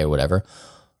out in a day or whatever,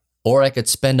 or I could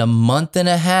spend a month and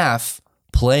a half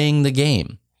playing the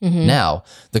game. Mm-hmm. Now,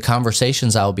 the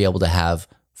conversations I will be able to have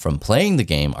from playing the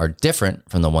game are different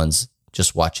from the ones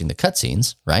just watching the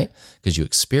cutscenes, right? Because you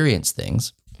experience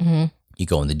things. Mm-hmm. You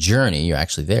go on the journey, you're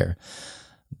actually there.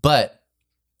 But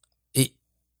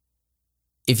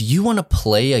if you want to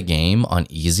play a game on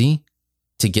easy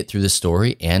to get through the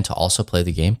story and to also play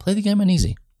the game on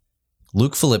easy.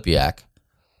 Luke Filipiak,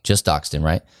 just doxed him,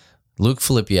 right? Luke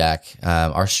Filipiak,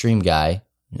 our stream guy,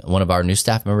 one of our new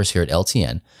staff members here at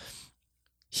LTN,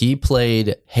 he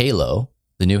played Halo,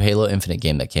 the new Halo Infinite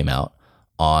game that came out,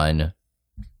 on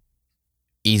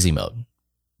easy mode.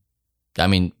 I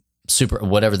mean,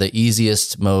 whatever the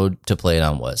easiest mode to play it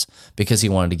on was, because he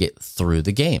wanted to get through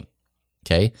the game.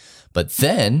 Okay. But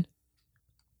then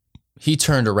he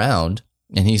turned around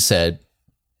and he said,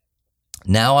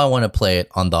 now I want to play it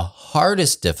on the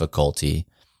hardest difficulty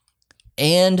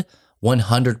and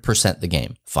 100% the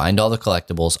game. Find all the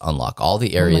collectibles, unlock all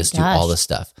the areas, do all the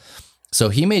stuff. So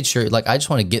he made sure, like, I just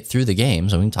want to get through the game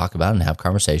so we can talk about it and have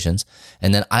conversations.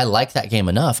 And then I like that game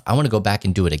enough, I want to go back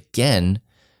and do it again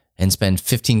and spend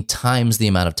 15 times the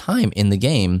amount of time in the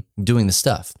game doing the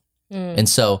stuff. And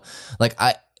so, like,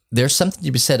 there's something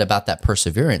to be said about that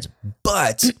perseverance,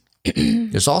 but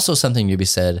there's also something to be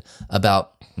said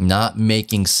about not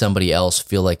making somebody else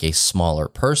feel like a smaller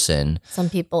person.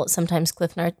 Sometimes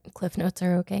cliff notes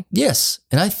are okay. Yes,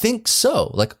 and I think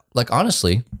so. Like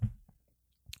honestly,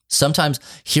 sometimes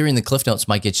hearing the cliff notes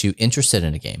might get you interested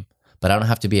in a game, but I don't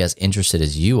have to be as interested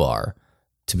as you are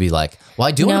to be like, well,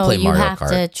 I do want to play Mario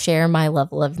Kart. You have to share my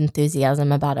level of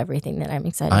enthusiasm about everything that I'm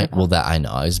excited about. Well, that I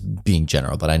know. I was being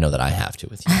general, but I know that I have to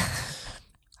with you.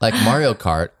 Like Mario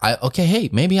Kart, hey,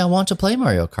 maybe I want to play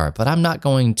Mario Kart, but I'm not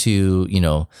going to,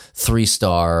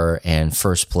 3-star and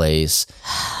first place,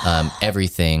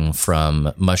 everything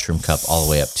from Mushroom Cup all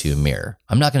the way up to Mirror.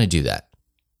 I'm not going to do that.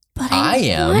 But I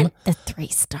am want the 3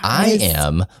 stars. I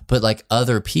am, but like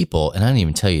other people, and I didn't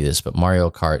even tell you this, but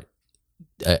Mario Kart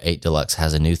 8 Deluxe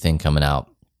has a new thing coming out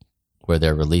where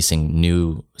they're releasing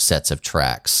new sets of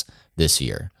tracks this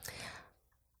year.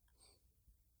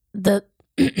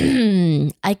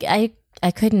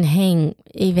 I couldn't hang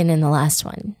even in the last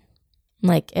one.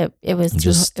 Like it was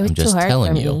too hard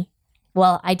for me.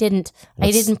 Well, I didn't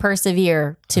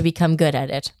persevere to become good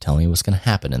at it. Tell me what's going to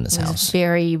happen in this house.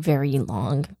 Very, very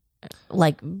long.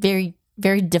 Like very,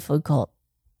 very difficult.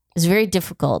 It's very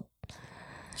difficult.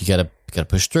 You gotta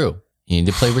push through. You need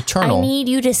to play Returnal. I need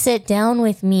you to sit down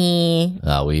with me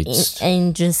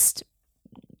and just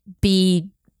be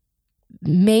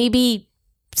maybe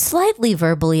slightly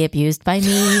verbally abused by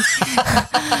me.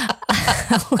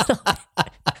 A little bit.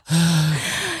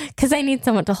 Because I need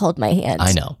someone to hold my hand.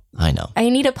 I know. I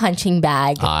need a punching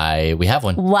bag. We have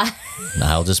one. What?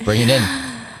 I'll just bring it in.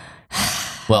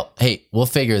 Well, hey, we'll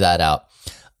figure that out.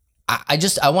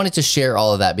 I wanted to share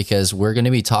all of that because we're going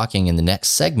to be talking in the next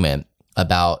segment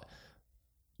about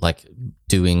like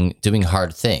doing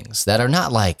hard things that are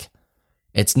not like,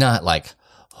 it's not like,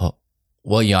 oh,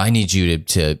 well, I need you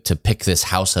to pick this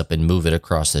house up and move it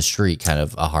across the street, kind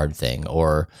of a hard thing,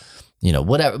 or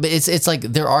whatever. But it's like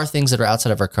there are things that are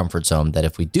outside of our comfort zone that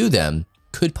if we do them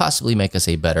could possibly make us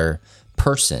a better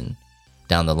person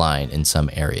down the line in some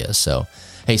areas. So,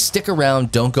 hey, stick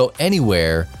around, don't go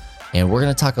anywhere, and we're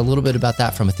going to talk a little bit about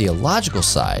that from a theological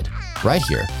side right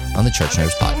here on the Church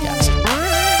Nerds Podcast.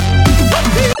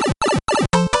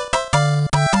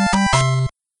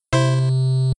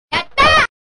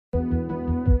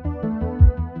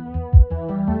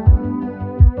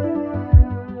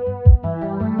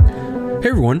 Hey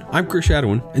everyone, everyone, I'm Chris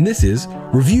Shadowin, and this is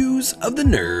Reviews of the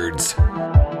Nerds.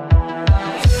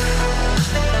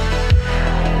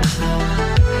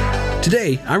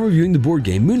 Today, I'm reviewing the board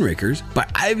game Moonrakers by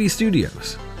Ivy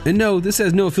Studios. And no, this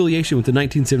has no affiliation with the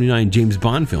 1979 James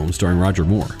Bond film starring Roger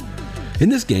Moore. In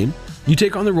this game, you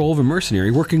take on the role of a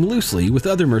mercenary working loosely with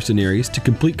other mercenaries to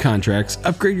complete contracts,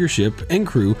 upgrade your ship and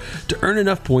crew to earn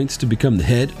enough points to become the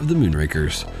head of the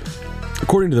Moonrakers.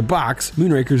 According to the box,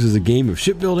 Moonrakers is a game of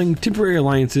shipbuilding, temporary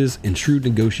alliances, and shrewd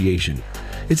negotiation.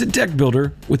 It's a deck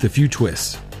builder with a few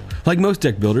twists. Like most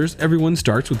deck builders, everyone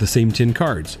starts with the same 10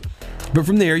 cards. But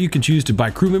from there, you can choose to buy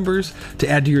crew members to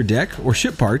add to your deck or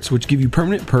ship parts, which give you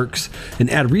permanent perks and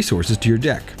add resources to your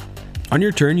deck. On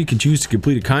your turn, you can choose to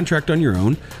complete a contract on your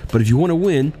own, but if you want to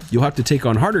win, you'll have to take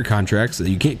on harder contracts that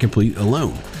you can't complete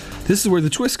alone. This is where the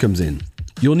twist comes in.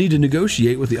 You'll need to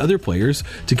negotiate with the other players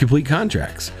to complete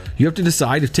contracts. You have to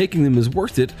decide if taking them is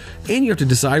worth it, and you have to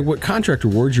decide what contract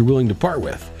rewards you're willing to part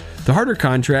with. The harder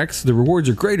contracts, the rewards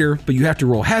are greater, but you have to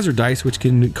roll hazard dice, which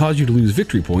can cause you to lose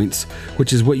victory points,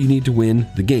 which is what you need to win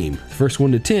the game. The first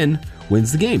 1 to 10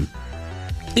 wins the game.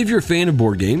 If you're a fan of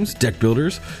board games, deck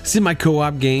builders,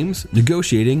 semi-co-op games,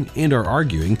 negotiating, and are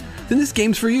arguing, then this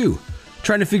game's for you.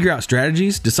 Trying to figure out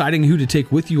strategies, deciding who to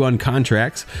take with you on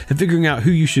contracts, and figuring out who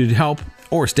you should help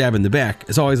or stab in the back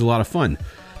is always a lot of fun.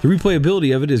 The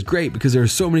replayability of it is great because there are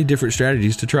so many different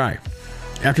strategies to try.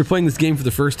 After playing this game for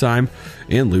the first time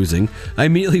and losing, I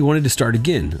immediately wanted to start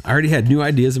again. I already had new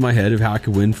ideas in my head of how I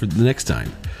could win for the next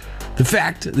time. The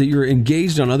fact that you're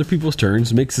engaged on other people's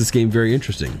turns makes this game very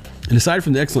interesting. And aside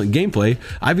from the excellent gameplay,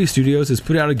 Ivy Studios has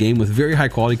put out a game with very high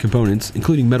quality components,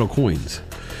 including metal coins.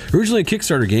 Originally a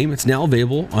Kickstarter game, it's now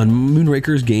available on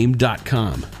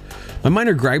moonrakersgame.com. My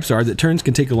minor gripes are that turns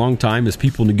can take a long time as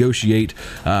people negotiate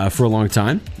for a long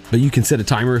time, but you can set a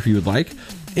timer if you would like.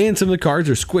 And some of the cards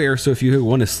are square, so if you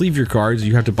want to sleeve your cards,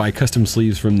 you have to buy custom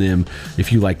sleeves from them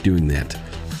if you like doing that.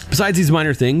 Besides these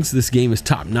minor things, this game is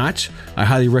top notch. I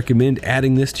highly recommend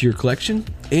adding this to your collection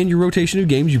and your rotation of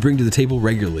games you bring to the table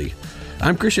regularly.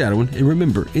 I'm Chris Shadowin, and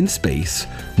remember, in space,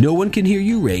 no one can hear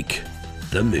you rake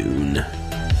the moon.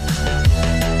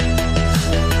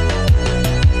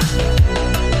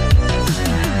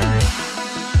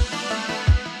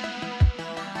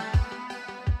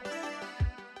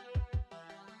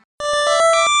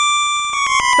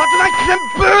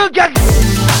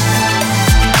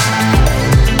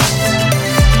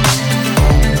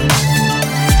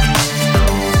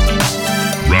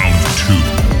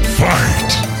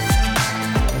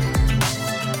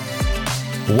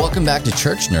 Welcome back to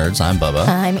Church Nerds. I'm Bubba.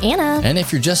 I'm Anna. And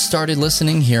if you're just started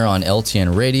listening here on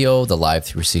LTN Radio, the Live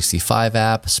 365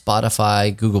 app,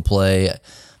 Spotify, Google Play,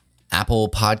 Apple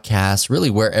Podcasts, really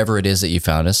wherever it is that you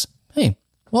found us, hey,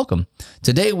 welcome.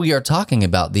 Today we are talking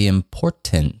about the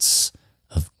importance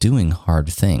of doing hard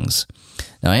things.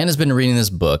 Now, Anna's been reading this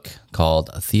book called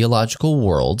Theological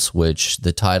Worlds, which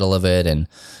the title of it and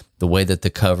the way that the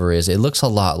cover is, it looks a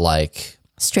lot like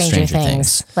Stranger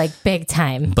Things. Like big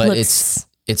time. But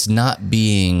it's not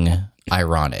being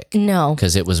ironic. No.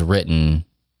 Because it was written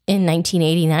in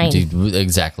 1989. Do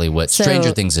exactly what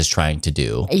Stranger Things is trying to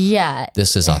do. Yeah.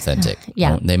 This is authentic.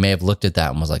 Yeah. They may have looked at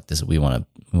that and was like, "This we want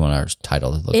our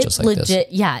title to look just like this."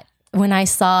 Yeah. When I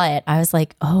saw it, I was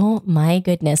like, "Oh my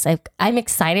goodness!" I'm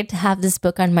excited to have this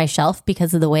book on my shelf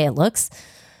because of the way it looks.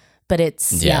 But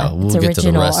it's we'll get to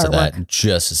the rest of that in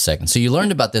just a second. So you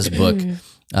learned about this book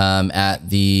at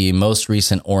the most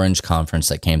recent Orange conference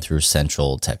that came through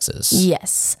Central Texas.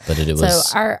 Yes. But it was...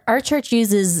 So our church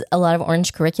uses a lot of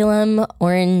Orange curriculum.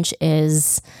 Orange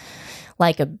is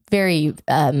like a very,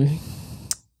 I'm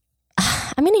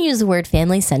going to use the word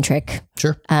family-centric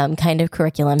kind of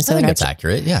curriculum. So I think that's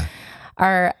accurate, yeah.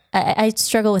 I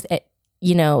struggle with it,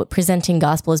 presenting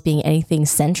gospel as being anything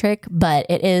centric, but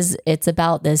it's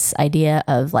about this idea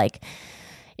of like,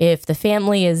 if the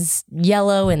family is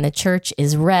yellow and the church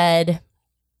is red,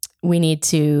 we need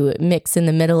to mix in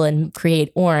the middle and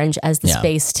create orange as the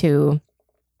space to,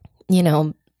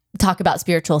 talk about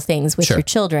spiritual things with your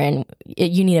children.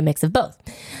 You need a mix of both.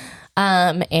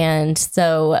 And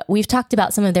so we've talked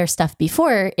about some of their stuff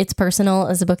before. It's Personal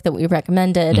is a book that we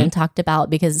recommended and talked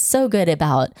about because it's so good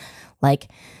about like,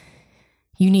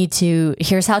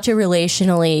 here's how to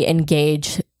relationally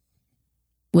engage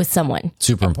with someone.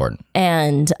 Super important.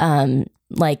 And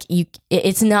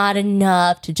it's not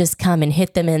enough to just come and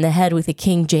hit them in the head with a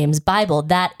King James Bible.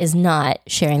 That is not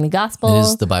sharing the gospel. It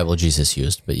is the Bible Jesus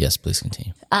used, but yes, please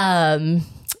continue.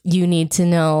 You need to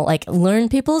know, learn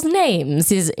people's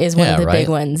names is one of the big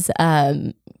ones.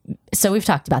 So we've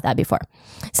talked about that before.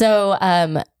 So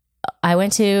I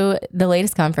went to the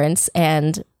latest conference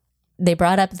and they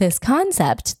brought up this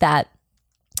concept that,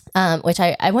 which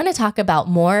I want to talk about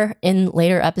more in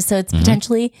later episodes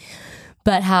potentially,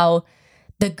 but how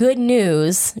the good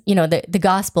news, the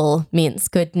gospel means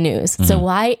good news. So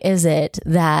why is it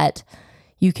that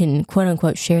you can quote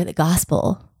unquote share the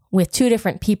gospel with two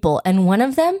different people, and one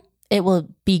of them it will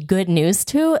be good news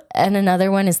to, and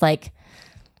another one is like,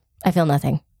 I feel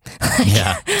nothing.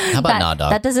 Yeah. How about not,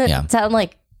 dog? That doesn't sound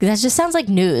like, that just sounds like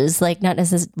news. Like, not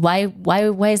necessarily,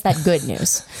 why is that good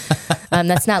news?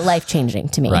 That's not life changing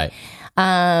to me. Right.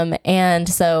 And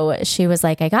so she was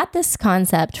like, I got this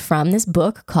concept from this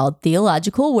book called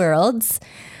Theological Worlds.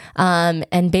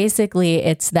 And basically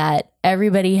it's that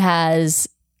everybody has,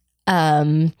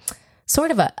 sort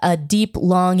of a deep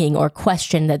longing or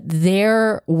question that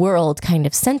their world kind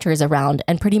of centers around,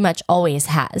 and pretty much always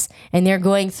has. And they're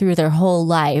going through their whole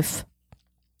life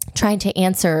trying to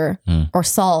answer or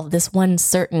solve this one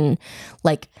certain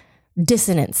like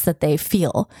dissonance that they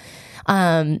feel.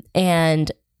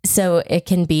 And so it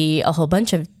can be a whole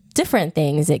bunch of different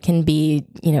things. It can be,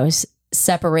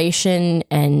 separation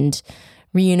and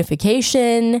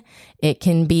reunification. It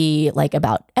can be like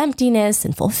about emptiness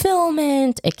and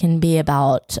fulfillment. It can be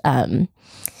about,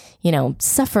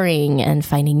 suffering and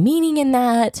finding meaning in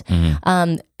that.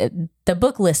 The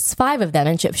book lists 5 of them,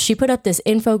 and she put up this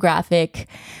infographic.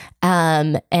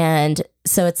 And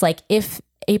so it's like, if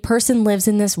a person lives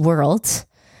in this world,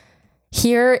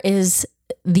 here is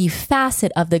the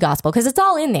facet of the gospel, because it's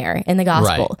all in there in the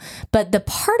gospel. Right. But the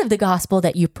part of the gospel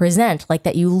that you present, like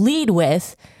that you lead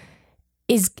with,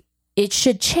 it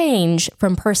should change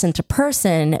from person to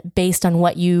person based on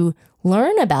what you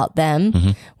learn about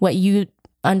them, what you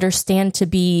understand to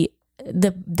be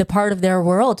the part of their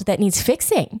world that needs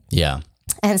fixing. Yeah.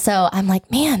 And so I'm like,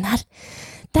 man,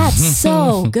 that's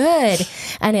so good.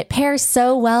 And it pairs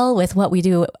so well with what we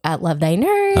do at Love Thy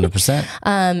Nerd. 100%.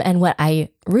 And what I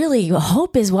really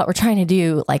hope is what we're trying to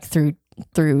do, like through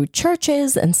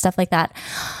churches and stuff like that.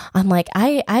 I'm like,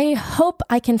 I hope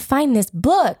I can find this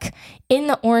book in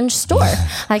the Orange store.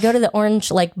 I go to the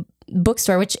Orange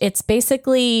bookstore, which it's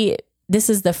basically, this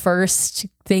is the first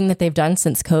thing that they've done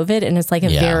since COVID. And it's like a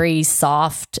very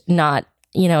soft, not,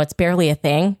 it's barely a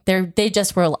thing. They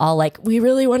just were all like, we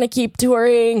really want to keep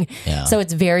touring. Yeah. So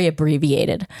it's very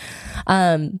abbreviated.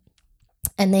 And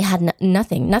they had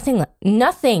nothing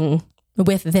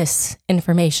with this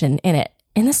information in it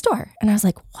in the store. And I was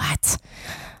like, what?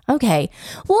 Okay,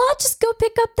 well, I'll just go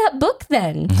pick up that book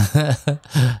then.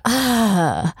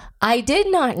 I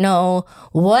did not know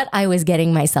what I was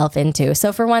getting myself into.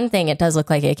 So for one thing, it does look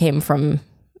like it came from,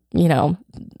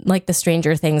 like the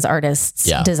Stranger Things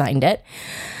artists designed it.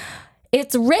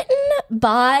 It's written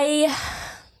by,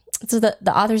 so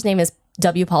the author's name is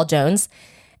W. Paul Jones,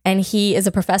 and he is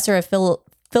a professor of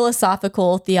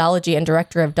philosophical theology and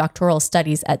director of doctoral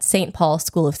studies at St. Paul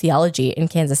School of Theology in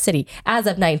Kansas City as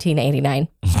of 1989.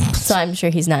 So I'm sure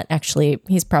he's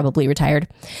probably retired.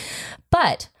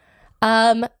 But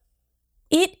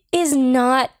it is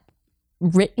not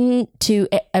written to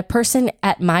a person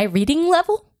at my reading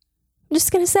level, I'm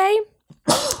just going to say.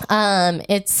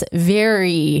 It's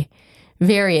very,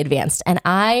 very advanced. And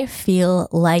I feel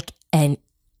like an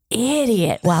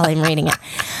idiot while I'm reading it.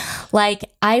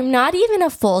 Like, I'm not even a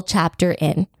full chapter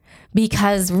in,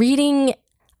 because reading,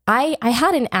 I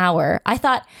had an hour. I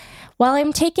thought, while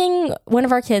I'm taking one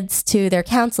of our kids to their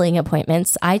counseling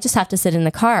appointments, I just have to sit in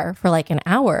the car for like an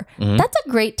hour. Mm-hmm. That's a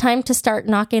great time to start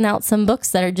knocking out some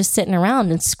books that are just sitting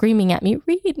around and screaming at me,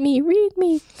 read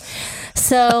me.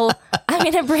 So I'm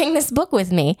going to bring this book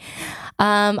with me.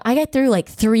 I got through like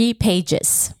 3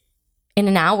 pages in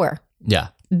an hour. Yeah.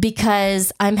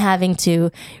 Because I'm having to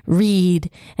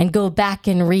read and go back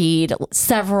and read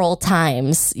several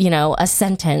times, a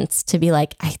sentence to be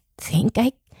like, I think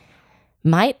I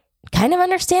might kind of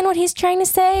understand what he's trying to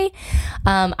say.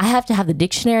 I have to have the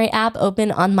dictionary app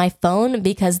open on my phone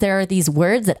because there are these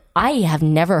words that I have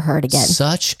never heard again.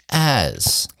 Such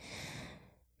as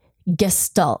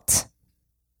Gestalt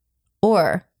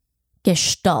or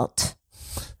Gestalt.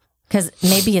 Because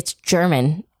maybe it's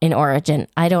German in origin.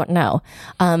 I don't know.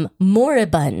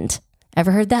 Moribund.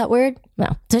 Ever heard that word?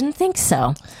 No, didn't think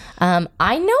so.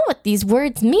 I know what these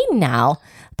words mean now,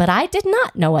 but I did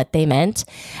not know what they meant.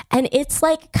 And it's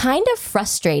like kind of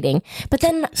frustrating. But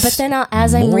then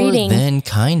as I'm reading,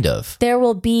 there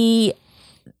will be,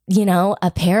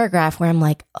 a paragraph where I'm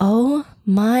like, oh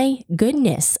my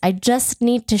goodness, I just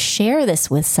need to share this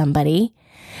with somebody.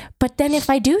 But then if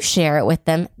I do share it with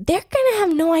them, they're going to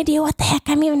have no idea what the heck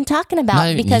I'm even talking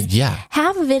about, because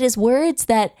half of it is words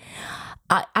that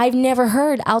I've never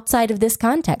heard outside of this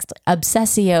context.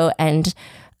 Obsessio and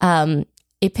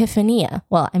epiphania.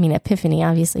 Well, I mean, epiphany,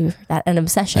 obviously, we've heard that, an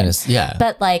obsession. And it's, yeah.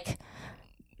 But like,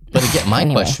 But again, my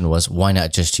Anyway. question was, why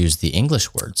not just use the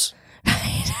English words?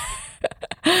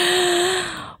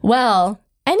 well,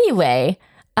 anyway,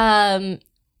 but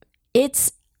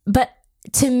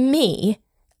to me,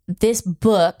 this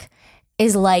book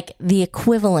is like the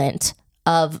equivalent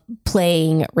of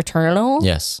playing Returnal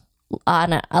Yes.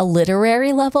 on a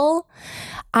literary level.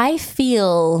 I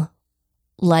feel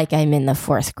like I'm in the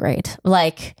 4th grade.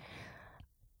 Like,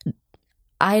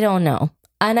 I don't know.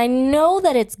 And I know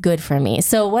that it's good for me.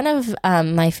 So one of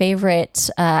my favorite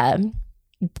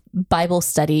Bible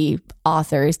study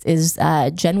authors is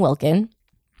Jen Wilkin.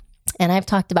 And I've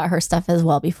talked about her stuff as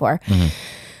well before.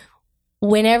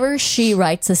 Whenever she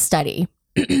writes a study,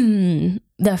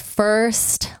 the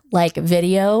first like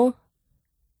video,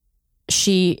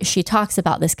 she talks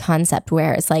about this concept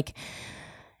where it's like,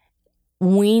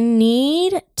 we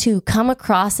need to come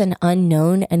across an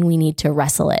unknown and we need to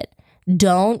wrestle it.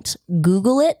 Don't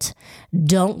Google it.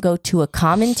 Don't go to a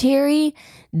commentary.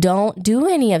 Don't do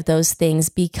any of those things,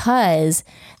 because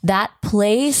that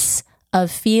place of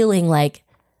feeling like,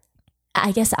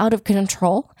 I guess, out of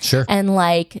control. Sure. And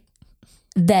like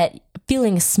that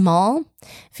feeling small,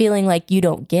 feeling like you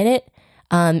don't get it,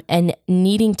 and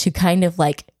needing to kind of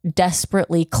like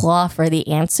desperately claw for the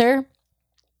answer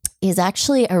is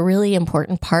actually a really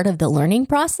important part of the learning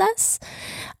process.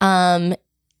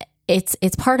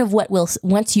 It's part of what will,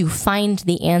 once you find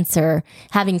the answer,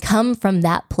 having come from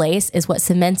that place is what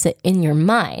cements it in your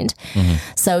mind.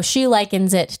 So she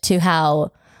likens it to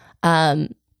how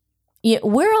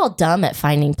we're all dumb at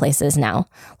finding places now.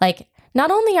 Like,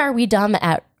 not only are we dumb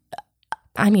at,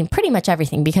 I mean, pretty much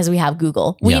everything, because we have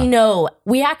Google. We know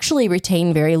we actually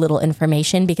retain very little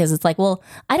information, because it's like, well,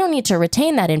 I don't need to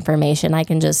retain that information. I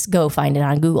can just go find it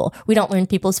on Google. We don't learn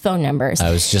people's phone numbers.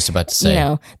 I was just about to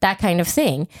say, That kind of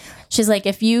thing. She's like,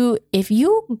 if you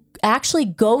actually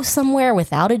go somewhere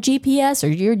without a GPS, or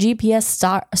your GPS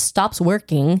stops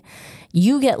working,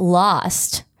 you get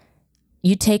lost.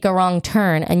 You take a wrong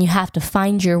turn and you have to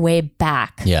find your way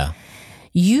back. Yeah.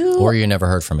 Or you're never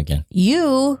heard from again.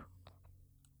 You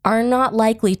are not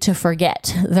likely to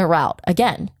forget the route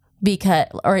again, because,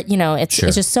 it's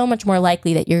just so much more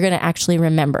likely that you're going to actually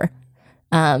remember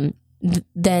than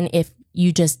if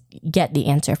you just get the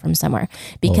answer from somewhere,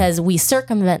 because we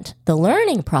circumvent the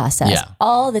learning process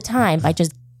all the time by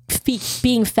just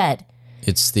being fed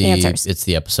answers. It's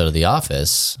the episode of The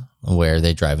Office where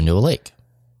they drive into a lake.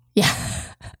 Yeah.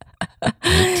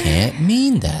 It can't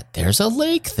mean that there's a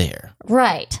lake there.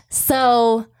 Right.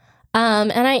 So,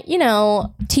 and I,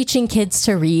 teaching kids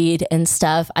to read and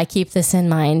stuff, I keep this in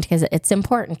mind because it's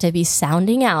important to be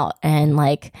sounding out, and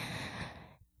like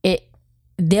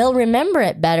they'll remember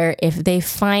it better if they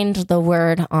find the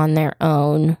word on their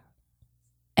own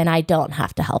and I don't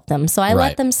have to help them. So I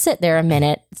let them sit there a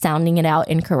minute sounding it out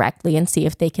incorrectly and see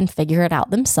if they can figure it out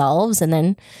themselves. And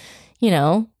then,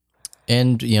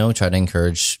 and, try to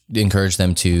encourage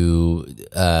them to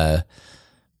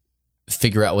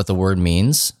figure out what the word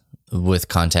means with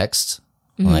context,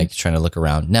 like trying to look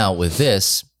around. Now, with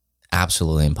this,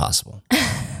 absolutely impossible.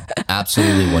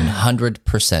 Absolutely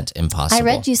 100% impossible. I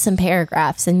read you some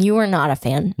paragraphs and you were not a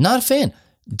fan. Not a fan.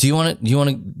 Do you want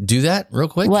to do that real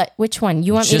quick? What? Which one?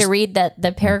 You want me to read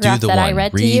the paragraph that I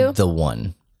read to you? Read the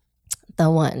one. The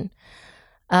one.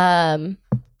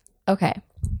 Okay.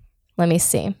 Let me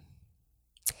see.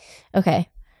 Okay.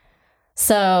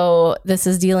 So this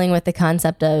is dealing with the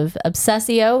concept of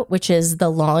obsessio, which is the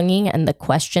longing and the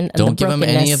question and don't the brokenness.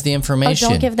 Give them any of the information. Oh,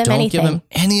 don't give them anything. Don't give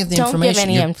them any of the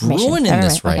information. You're ruining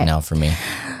this right now for me.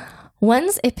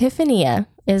 One's epiphania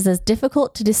is as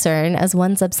difficult to discern as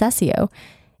one's obsessio.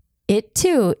 It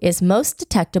too is most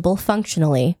detectable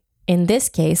functionally, in this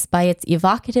case by its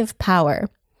evocative power.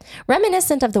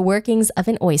 Reminiscent of the workings of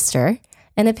an oyster,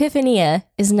 an epiphania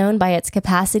is known by its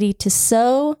capacity to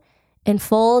so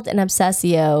enfold an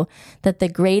obsessio that the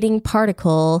grating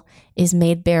particle is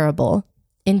made bearable.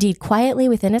 Indeed, quietly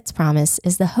within its promise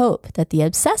is the hope that the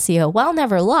obsessio, while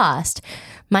never lost,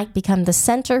 might become the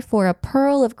center for a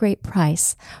pearl of great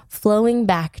price, flowing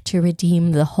back to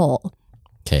redeem the whole.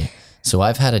 Okay, so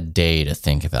I've had a day to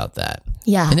think about that.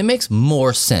 Yeah. And it makes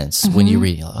more sense when you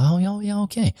read, yeah,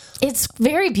 okay. It's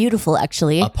very beautiful,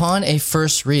 actually. Upon a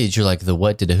first read, you're like, the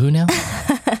what did a who now?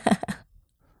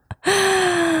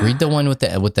 Read the one with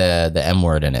the M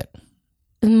word in it.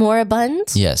 Moribund?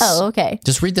 Yes. Oh, okay.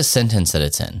 Just read the sentence that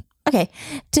it's in. Okay.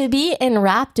 To be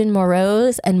enwrapped in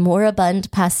morose and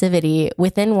moribund passivity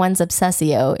within one's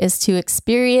obsessio is to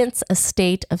experience a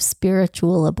state of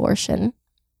spiritual abortion.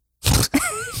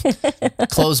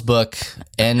 Close book,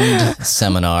 end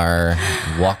seminar,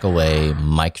 walk away,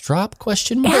 mic drop,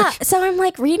 question mark. Yeah. So I'm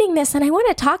like reading this and I want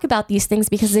to talk about these things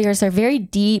because these are very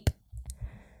deep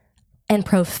and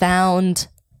profound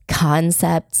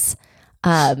concepts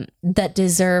that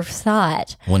deserve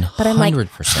thought. 100%. But I'm like,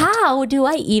 how do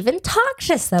I even talk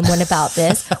to someone about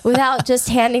this without just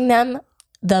handing them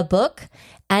the book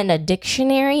and a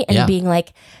dictionary and being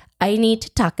like, I need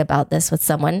to talk about this with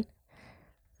someone.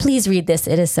 Please read this.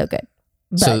 It is so good.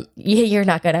 But you're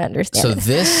not going to understand.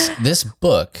 So this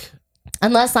book,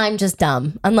 unless I'm just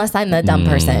dumb, unless I'm the dumb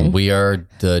person. we are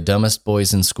the dumbest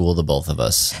boys in school, the both of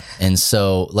us. And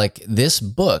so like this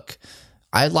book,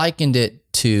 I likened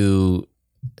it to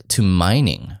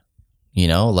mining,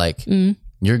 like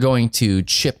you're going to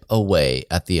chip away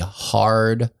at the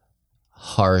hard,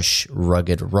 harsh,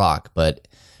 rugged rock. But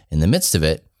in the midst of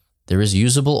it, there is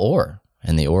usable ore,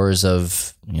 and the ores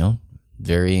of,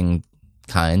 varying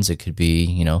kinds. It could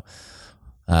be,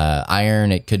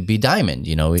 iron. It could be diamond.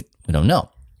 We don't know.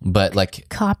 But like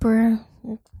copper,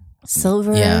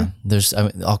 silver. Yeah, there's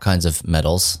all kinds of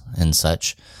metals and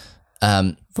such.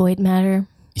 Void matter.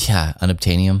 Yeah,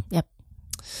 unobtainium.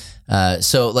 Yep.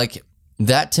 So like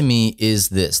that to me is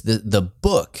this. The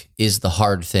book is the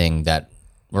hard thing that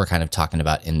we're kind of talking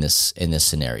about in this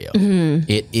scenario.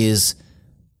 Mm-hmm. It is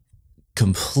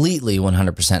completely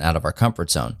 100% out of our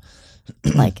comfort zone.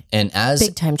 Like, and as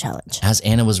big time challenge. As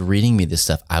Anna was reading me this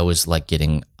stuff, I was like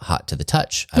getting hot to the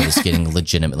touch. I was getting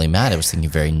legitimately mad. I was thinking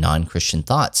very non-Christian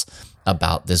thoughts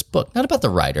about this book, not about the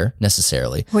writer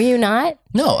necessarily. Were you not?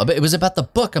 No, but it was about the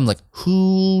book. I'm like,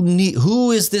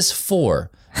 who is this for?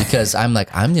 Because I'm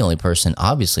like, I'm the only person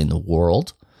obviously in the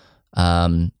world.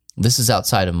 This is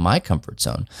outside of my comfort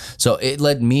zone. So it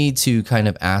led me to kind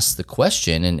of ask the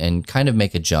question and kind of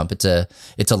make a jump. It's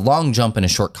a long jump in a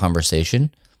short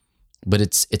conversation, but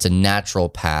it's a natural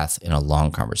path in a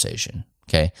long conversation.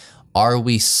 Okay. Are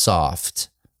we soft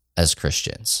as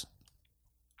Christians?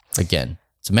 Again,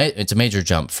 it's a major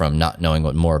jump from not knowing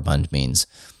what moribund means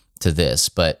to this,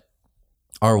 but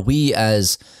are we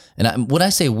when I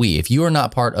say we, if you are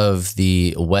not part of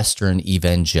the Western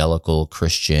evangelical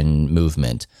Christian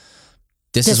movement,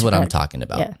 this is what I'm talking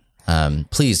about. Yeah.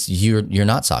 Please, you're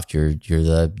not soft. You're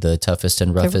the toughest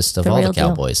and roughest of all the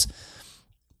cowboys. Deal.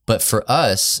 But for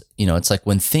us, it's like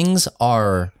when things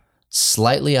are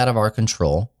slightly out of our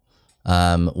control,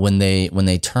 when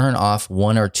they turn off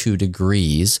 1 or 2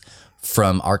 degrees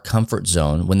from our comfort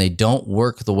zone, when they don't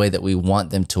work the way that we want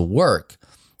them to work,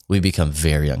 we become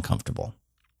very uncomfortable.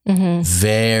 Mm-hmm.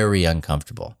 Very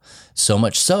uncomfortable. So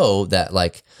much so that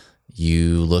like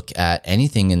you look at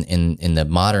anything in the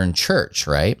modern church,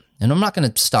 right? And I'm not going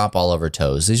to stomp all over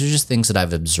toes. These are just things that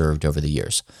I've observed over the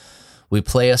years. We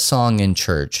play a song in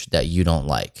church that you don't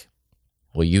like.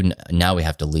 Well, now we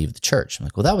have to leave the church. I'm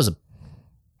like, well, that was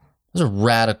a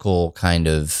radical kind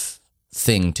of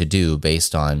thing to do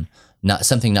based on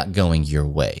something not going your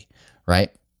way, right?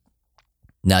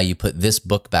 Now you put this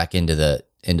book back into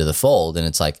the fold, and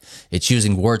it's like it's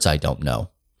using words I don't know.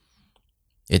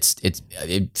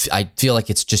 I feel like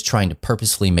it's just trying to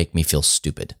purposefully make me feel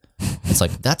stupid. It's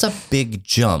like that's a big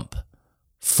jump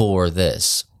for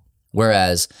this.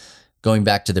 Whereas going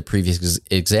back to the previous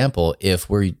example, if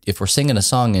we're singing a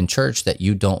song in church that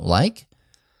you don't like,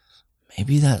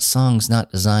 maybe that song's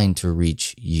not designed to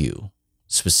reach you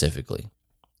specifically.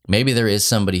 Maybe there is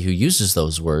somebody who uses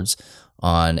those words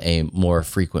on a more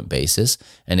frequent basis.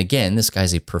 And again, this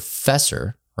guy's a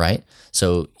professor, right?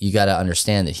 So you got to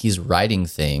understand that he's writing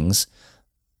things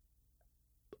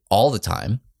all the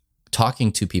time,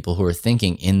 talking to people who are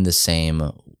thinking in the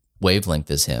same wavelength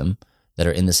as him, that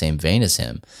are in the same vein as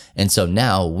him. And so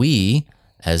now we,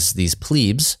 as these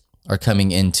plebes, are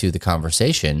coming into the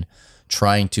conversation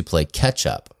trying to play catch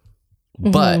up.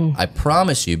 Mm-hmm. But I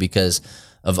promise you, because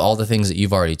of all the things that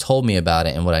you've already told me about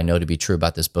it and what I know to be true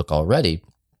about this book already,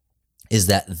 is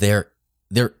that there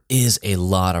is a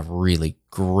lot of really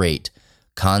great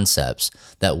concepts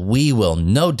that we will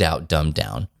no doubt dumb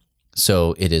down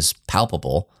so it is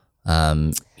palpable,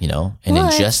 and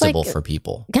ingestible for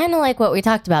people. Kind of like what we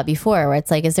talked about before, where it's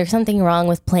like, is there something wrong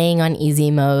with playing on easy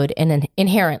mode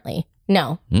inherently?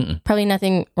 No, probably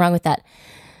nothing wrong with that.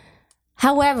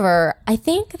 However, I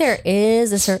think there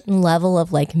is a certain level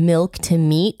of like milk to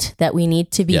meat that we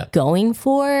need to be going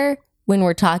for when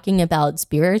we're talking about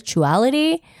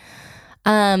spirituality.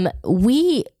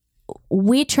 We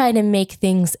try to make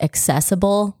things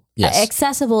accessible. Yes.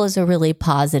 Accessible is a really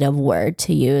positive word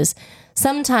to use.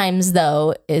 Sometimes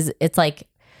though, it's like,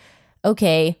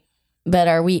 okay, but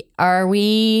are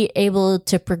we able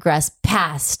to progress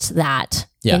past that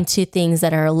into things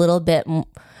that are a little bit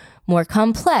more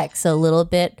complex, a little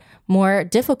bit more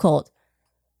difficult.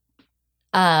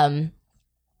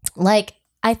 Like,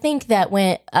 I think that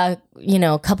when, a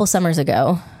couple summers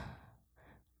ago,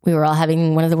 we were all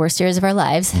having one of the worst years of our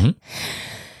lives. Mm-hmm.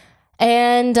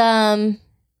 And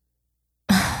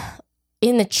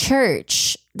in the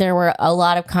church, there were a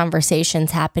lot of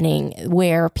conversations happening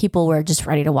where people were just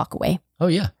ready to walk away. Oh,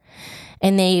 yeah.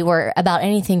 And they were about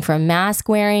anything from mask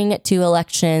wearing to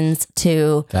elections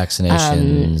to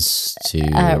Vaccinations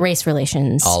to race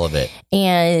relations. all of it.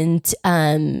 And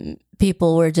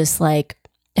people were just like,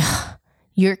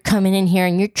 you're coming in here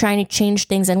and you're trying to change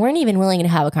things and weren't even willing to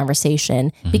have a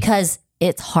conversation because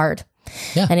it's hard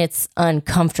and it's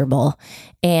uncomfortable.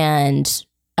 And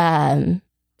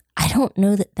I don't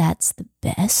know that that's the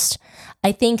best.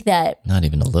 I think that Not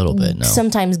even a little bit, no.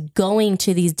 sometimes going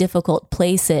to these difficult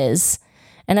places,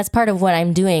 and that's part of what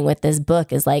I'm doing with this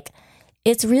book, is like,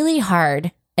 it's really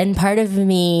hard. And part of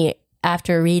me,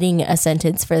 after reading a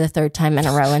sentence for the third time in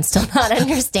a row and still not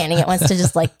understanding it, wants to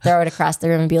just like throw it across the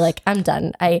room and be like, I'm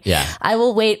done. I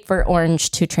will wait for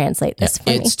Orange to translate this for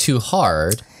me. It's too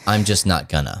hard. I'm just not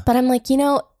gonna. But I'm like,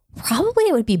 probably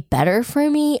it would be better for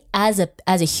me as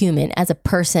a human, as a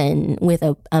person with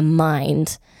a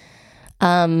mind,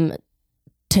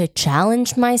 to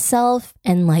challenge myself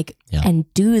and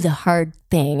and do the hard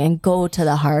thing and go to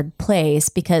the hard place,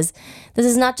 because this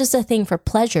is not just a thing for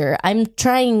pleasure. I'm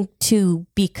trying to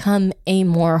become a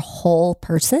more whole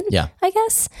person, I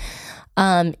guess,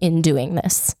 in doing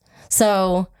this.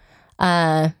 So,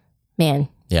 man.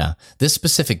 Yeah. This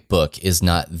specific book is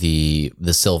not the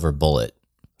silver bullet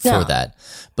for that,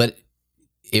 but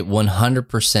it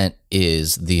 100%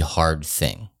 is the hard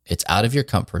thing. It's out of your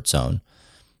comfort zone.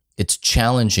 It's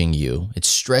challenging you. It's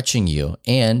stretching you.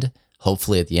 And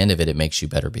hopefully at the end of it, it makes you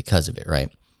better because of it.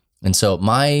 Right. And so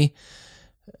my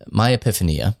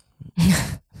epiphania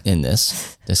in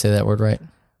this, did I say that word right?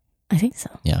 I think so.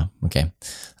 Yeah. Okay.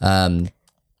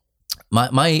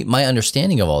 My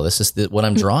understanding of all this is that what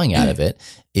I'm drawing out of it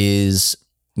is,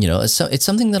 it's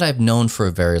something that I've known for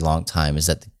a very long time, is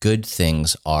that the good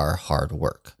things are hard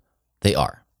work. They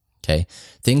are. Okay.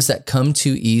 Things that come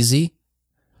too easy,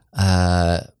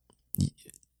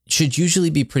 should usually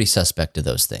be pretty suspect of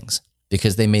those things,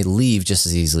 because they may leave just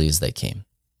as easily as they came.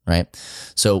 Right.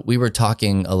 So we were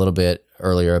talking a little bit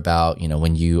earlier about,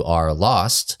 when you are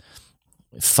lost,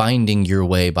 finding your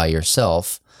way by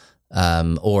yourself,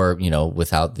 or,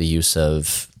 without the use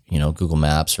of, Google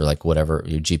Maps or like whatever,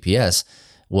 your GPS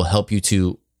will help you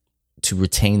to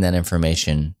retain that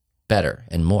information better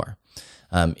and more.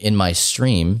 In my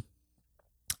stream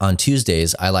on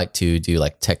Tuesdays, I like to do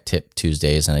like Tech Tip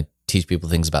Tuesdays, and I teach people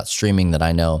things about streaming that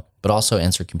I know, but also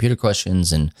answer computer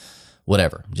questions and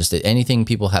whatever. Just anything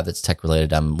people have that's tech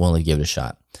related, I'm willing to give it a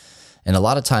shot. And a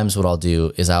lot of times what I'll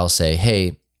do is I'll say,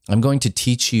 hey, I'm going to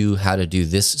teach you how to do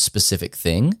this specific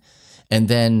thing. And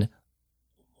then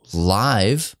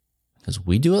live, because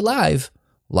we do it live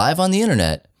on the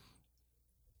internet,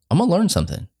 I'm going to learn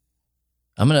something.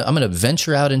 I'm going to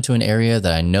venture out into an area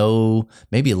that I know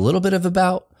maybe a little bit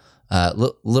about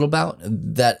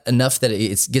that, enough that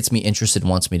it gets me interested and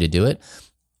wants me to do it.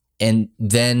 And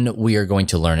then we are going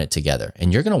to learn it together.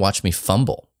 And you're going to watch me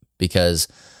fumble, because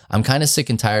I'm kind of sick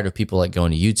and tired of people like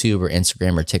going to YouTube or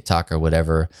Instagram or TikTok or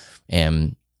whatever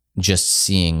and just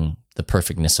seeing the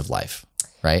perfectness of life,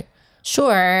 right?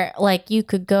 Sure. Like, you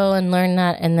could go and learn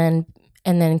that and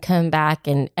then come back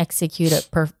and execute it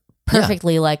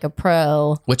perfectly like a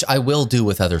pro, which I will do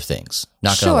with other things.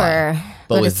 Not gonna lie.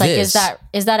 But it's like,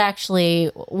 is that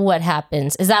actually what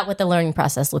happens? Is that what the learning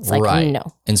process looks like? Right.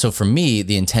 No. And so for me,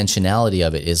 the intentionality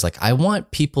of it is like, I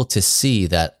want people to see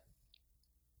that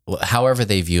however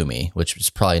they view me, which is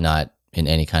probably not in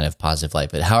any kind of positive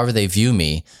light, but however they view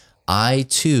me, I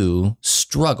too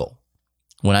struggle.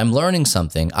 When I'm learning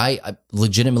something, I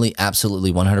legitimately,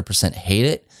 absolutely 100% hate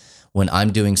it when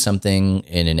I'm doing something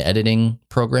in an editing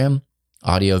program,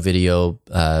 audio, video,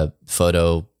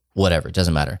 photo, whatever, it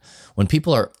doesn't matter. When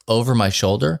people are over my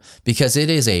shoulder, because it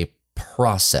is a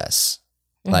process.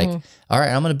 Like, all right,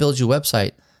 I'm going to build you a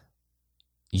website.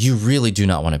 You really do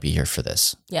not want to be here for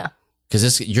this. Yeah.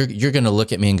 Because you're going to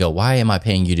look at me and go, why am I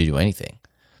paying you to do anything?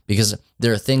 Because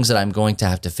there are things that I'm going to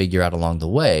have to figure out along the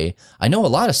way. I know a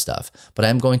lot of stuff, but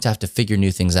I'm going to have to figure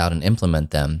new things out and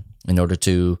implement them in order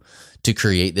to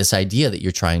create this idea that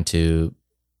you're trying to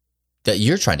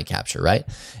capture, right?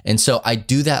 And so I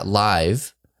do that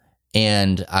live,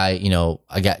 and I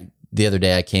got, the other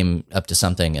day I came up to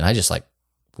something and I just like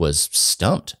was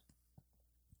stumped.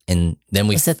 And then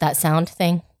is it that sound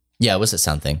thing? Yeah, it was a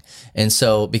sound thing. And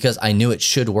so because I knew it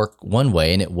should work one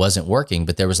way and it wasn't working,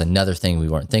 but there was another thing we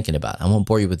weren't thinking about. I won't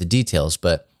bore you with the details,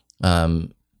 but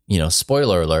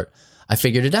spoiler alert, I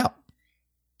figured it out.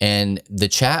 And the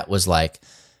chat was like,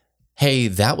 hey,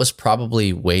 that was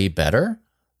probably way better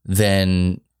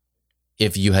than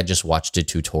if you had just watched a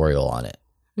tutorial on it.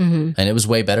 And it was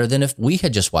way better than if we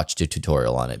had just watched a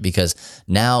tutorial on it, because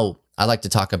now I like to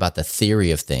talk about the theory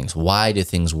of things. Why do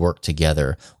things work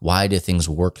together? Why do things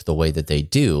work the way that they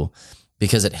do?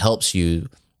 Because it helps you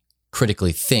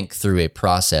critically think through a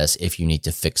process if you need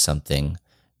to fix something,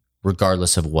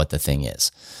 regardless of what the thing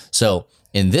is. So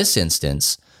in this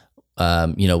instance,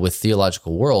 with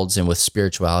theological worlds and with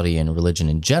spirituality and religion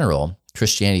in general,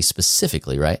 Christianity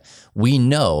specifically, right? We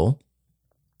know,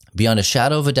 beyond a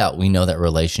shadow of a doubt, we know that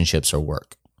relationships are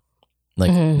work.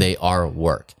 Like they are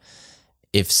work.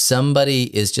 If somebody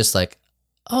is just like,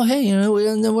 oh, hey,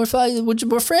 we're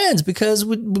friends because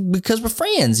we're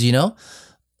friends,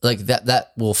 like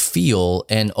that will feel,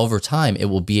 and over time it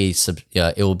will be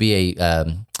a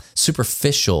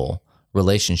superficial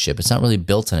relationship. It's not really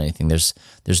built on anything.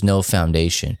 There's no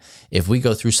foundation. If we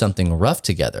go through something rough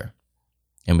together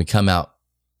and we come out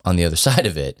on the other side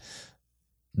of it,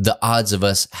 the odds of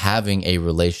us having a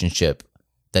relationship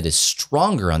that is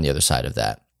stronger on the other side of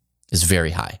that is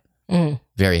very high.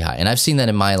 Very high. And I've seen that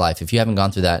in my life. If you haven't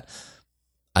gone through that,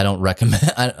 I don't recommend,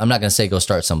 I'm not going to say go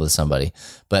start some with somebody,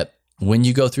 but when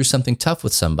you go through something tough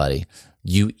with somebody,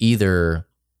 you either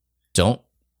don't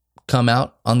come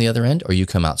out on the other end or you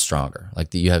come out stronger.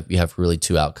 Like you have really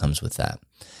two outcomes with that.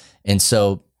 And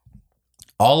so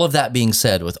all of that being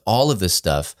said, with all of this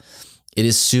stuff, it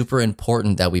is super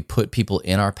important that we put people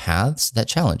in our paths that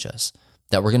challenge us,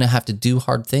 that we're going to have to do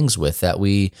hard things with, that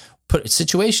we put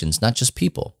situations, not just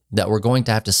people, that we're going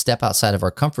to have to step outside of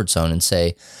our comfort zone and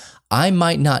say, I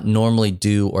might not normally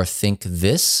do or think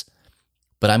this,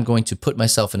 but I'm going to put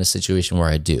myself in a situation where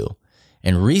I do.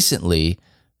 And recently,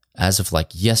 as of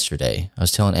like yesterday, I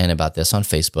was telling Ann about this on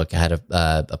Facebook. I had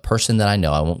a person that I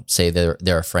know. I won't say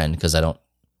they're a friend because I don't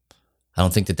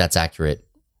think that that's accurate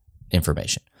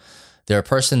information. They're a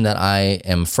person that I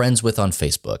am friends with on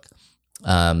Facebook,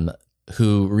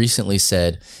 who recently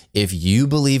said, if you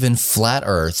believe in flat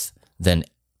Earth, then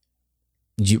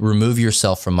you remove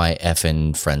yourself from my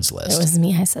effing friends list. It was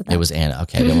me. I said that. It was Anna.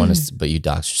 Okay, I didn't want to, but you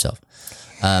doxed yourself.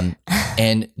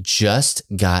 And just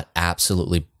got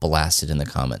absolutely blasted in the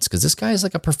comments because this guy is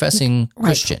like a professing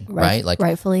Christian, right? Like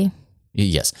rightfully.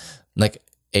 Yes. Like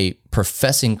a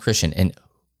professing Christian. And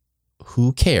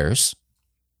who cares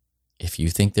if you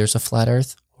think there's a flat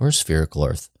Earth or a spherical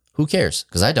Earth? Who cares?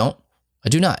 Because I don't. I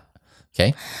do not.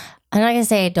 Okay. I'm not going to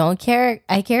say I don't care.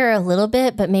 I care a little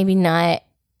bit, but maybe not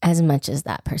as much as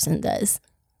that person does.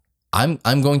 I'm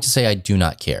going to say I do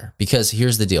not care because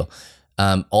here's the deal.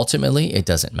 Ultimately, it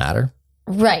doesn't matter.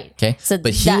 Right. Okay. So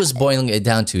but he was boiling it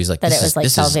down to, he's like, this is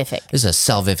salvific. This is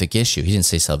a salvific issue. He didn't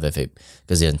say salvific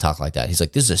because he didn't talk like that. He's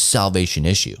like, this is a salvation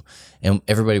issue. And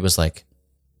everybody was like,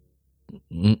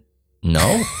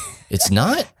 no, it's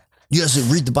not. You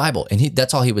guys read the Bible. And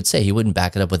that's all he would say. He wouldn't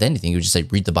back it up with anything. He would just say,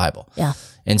 read the Bible. Yeah.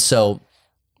 And so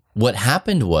what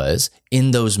happened was,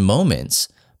 in those moments,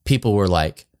 people were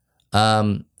like,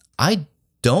 I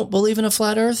don't believe in a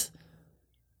flat earth,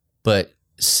 but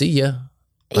see ya.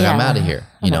 Like, I'm out of here.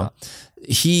 You know,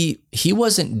 he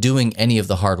wasn't doing any of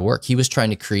the hard work. He was trying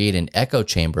to create an echo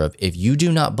chamber of, if you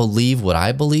do not believe what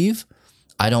I believe,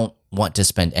 I don't want to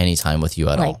spend any time with you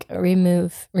at all. Like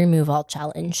remove all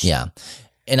challenge. Yeah.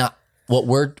 And what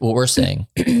we're saying,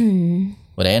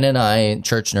 what Anna and I, and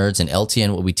Church Nerds and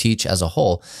LTN, what we teach as a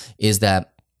whole is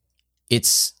that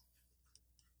it's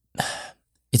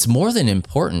more than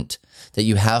important that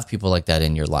you have people like that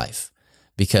in your life.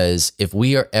 Because if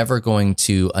we are ever going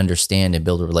to understand and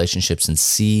build relationships and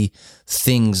see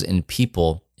things in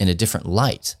people in a different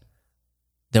light,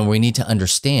 then we need to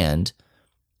understand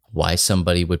why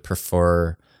somebody would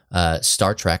prefer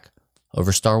Star Trek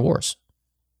over Star Wars.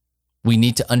 We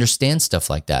need to understand stuff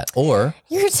like that. Or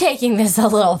you're taking this a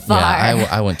little far. Yeah,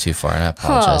 I went too far, and I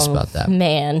apologize about that.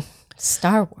 Man,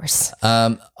 Star Wars.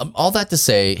 All that to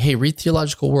say, hey, read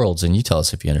Theological Worlds, and you tell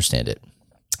us if you understand it.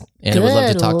 And I would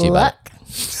love to talk to you about it.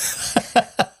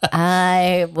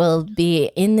 I will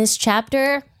be in this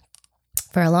chapter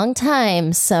for a long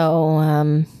time.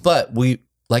 So, but we,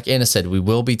 like Anna said, we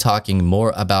will be talking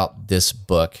more about this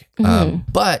book,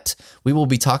 but we will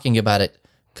be talking about it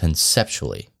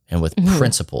conceptually and with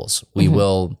principles. We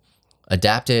will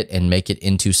adapt it and make it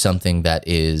into something that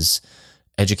is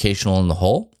educational in the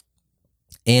whole,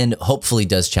 and hopefully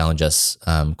does challenge us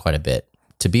quite a bit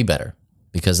to be better,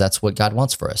 because that's what God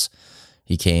wants for us.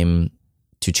 He came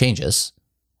to change us,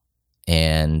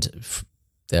 and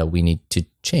that we need to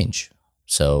change.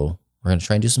 So we're going to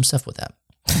try and do some stuff with that.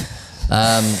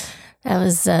 That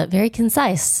was very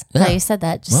concise. How you said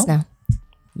that just now.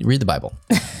 Read the Bible.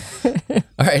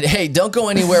 All right. Hey, don't go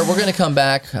anywhere. We're going to come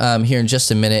back here in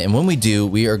just a minute. And when we do,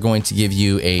 we are going to give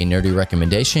you a nerdy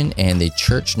recommendation and the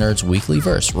Church Nerds Weekly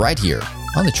Verse right here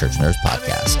on the Church Nerds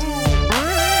Podcast.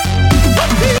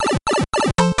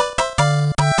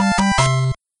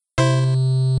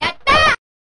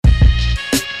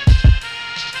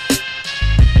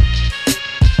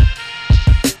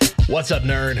 What's up,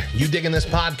 nerd? You digging this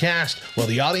podcast? Well,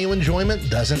 the audio enjoyment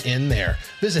doesn't end there.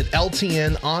 Visit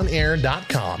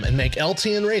LTNOnAir.com and make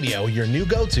LTN Radio your new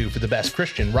go-to for the best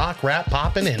Christian rock, rap,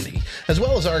 pop, and indie, as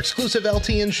well as our exclusive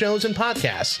LTN shows and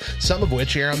podcasts, some of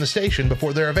which air on the station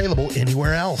before they're available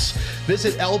anywhere else.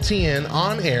 Visit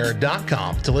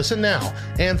LTNOnAir.com to listen now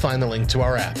and find the link to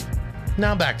our app.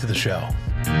 Now back to the show.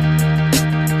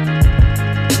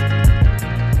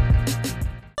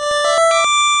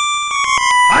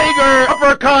 Tiger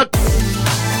uppercut!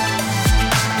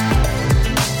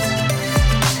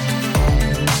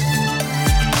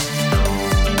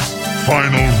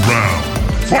 Final round.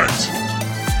 Fight!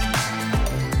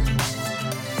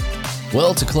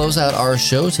 Well, to close out our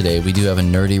show today, we do have a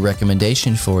nerdy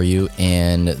recommendation for you,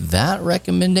 and that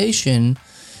recommendation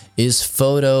is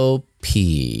Photopea.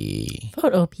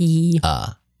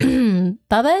 Photopea.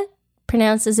 Bubba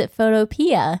pronounces it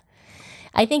Photopea.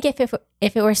 I think if it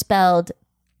were spelled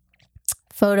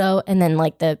photo and then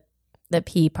like the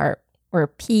P part or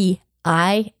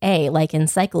P-I-A, like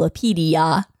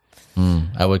encyclopedia.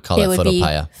 I would call it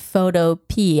Photopea.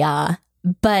 Photopea,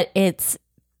 but it's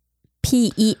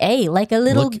P-E-A, like a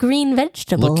little green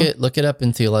vegetable. Look it up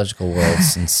in theological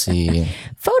worlds and see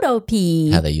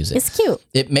Photopea. How they use it. It's cute.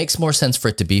 It makes more sense for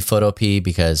it to be Photopea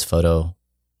because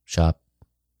Photoshop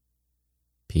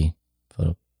P.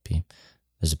 Photopea.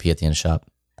 There's a P at the end of shop.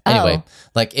 Anyway,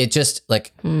 like it just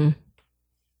like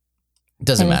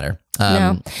doesn't matter.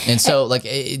 No. And so like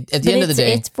at the end of the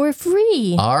day, it's for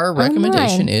free. Our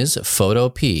recommendation is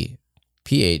Photopea,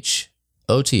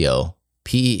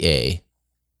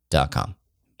 PHOTOPEA.com.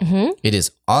 It is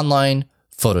online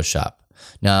Photoshop.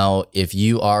 Now, if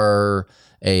you are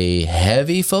a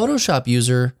heavy Photoshop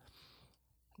user,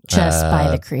 just buy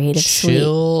the Creative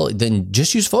Suite. Then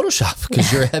just use Photoshop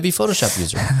because you're a heavy Photoshop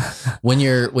user. When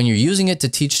you're using it to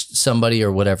teach somebody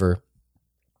or whatever,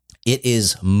 it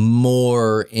is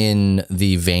more in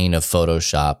the vein of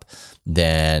Photoshop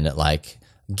than like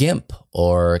GIMP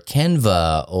or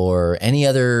Canva or any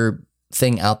other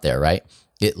thing out there, right?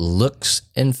 It looks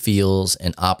and feels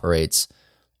and operates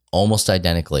almost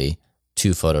identically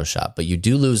to Photoshop, but you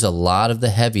do lose a lot of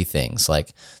the heavy things,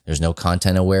 like there's no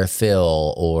content aware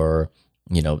fill or,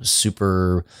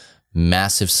 super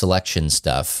massive selection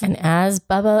stuff. And as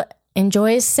Bubba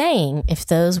enjoys saying, if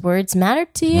those words matter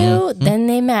to you, then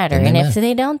they matter. If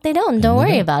they don't, they don't. Don't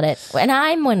worry about it. And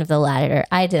I'm one of the latter.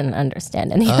 I didn't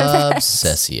understand any of that.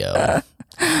 Obsessio.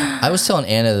 I was telling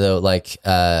Anna though, like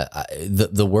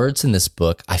the words in this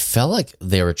book, I felt like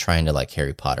they were trying to like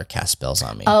Harry Potter cast spells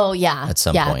on me. Oh yeah, at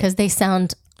some point, because they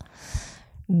sound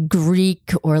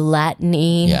Greek or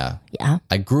Latin-y. Yeah.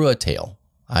 I grew a tail.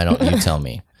 You tell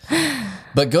me.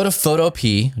 But go to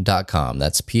Photopea.com.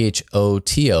 That's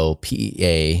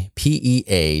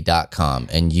PHOTOPEA.com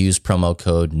and use promo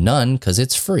code NONE because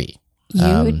it's free.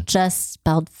 You just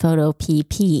spelled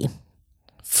Photopea.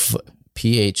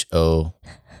 PHOTO.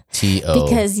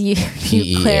 Because you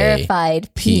clarified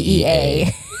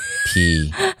PEA.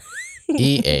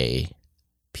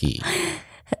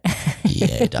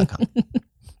 PEA.com.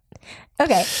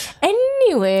 Okay.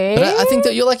 Anyway. But I think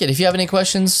that you'll like it. If you have any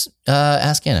questions,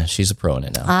 ask Anna. She's a pro in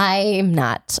it now. I'm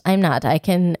not. I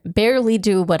can barely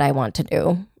do what I want to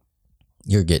do.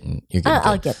 You're getting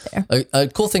I'll get there. A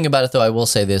cool thing about it, though, I will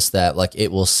say this, that like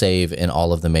it will save in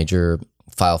all of the major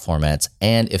file formats.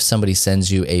 And if somebody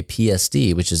sends you a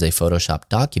PSD, which is a Photoshop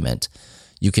document,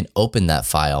 you can open that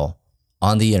file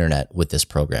on the internet with this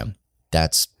program.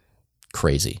 That's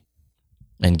crazy.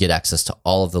 And get access to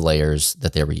all of the layers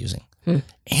that they were using. And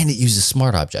it uses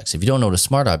smart objects. If you don't know what a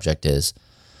smart object is,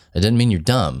 it doesn't mean you're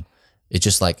dumb. It's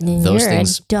just like those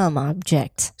things. A dumb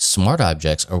object. Smart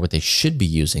objects are what they should be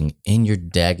using in your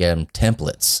daggum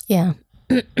templates. Yeah.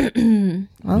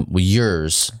 Well,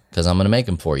 yours, because I'm going to make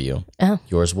them for you. Oh.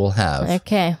 Yours will have.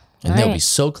 Okay. And they'll be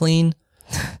so clean.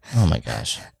 Oh my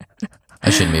gosh. I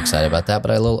shouldn't be excited about that,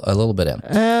 but a little bit am.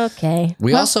 Okay.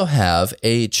 We also have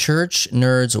a Church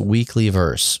Nerds Weekly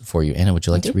Verse for you. Anna, would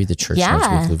you like to read the Church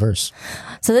Nerds Weekly Verse?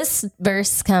 So this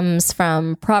verse comes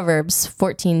from Proverbs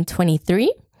 14:23.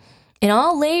 In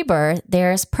all labor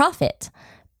there is profit,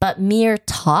 but mere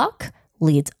talk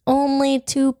leads only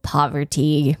to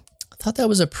poverty. I thought that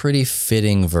was a pretty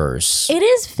fitting verse It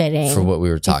is fitting. for what we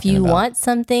were talking If you about. want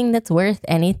something that's worth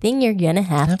anything, you're going to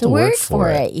have to work for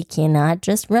it. You cannot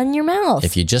just run your mouth.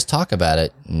 If you just talk about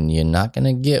it, you're not going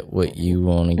to get what you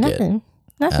want to get out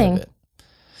Nothing. of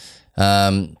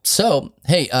it. So,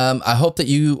 hey, I hope that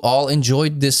you all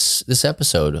enjoyed this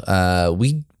episode.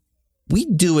 We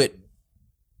do it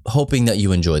hoping that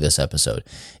you enjoy this episode.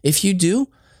 If you do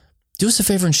us a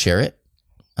favor and share it.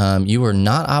 You are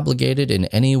not obligated in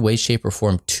any way, shape, or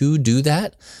form to do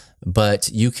that, but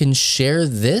you can share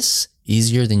this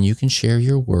easier than you can share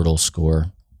your Wordle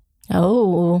score.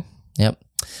 Oh. Yep.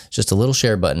 Just a little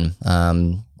share button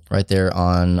right there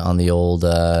on the old,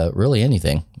 really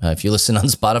anything. If you listen on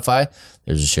Spotify,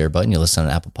 there's a share button. You listen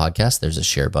on Apple Podcasts, there's a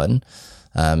share button.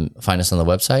 Find us on the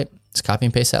website. Just copy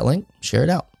and paste that link, share it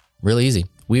out. Really easy.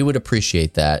 We would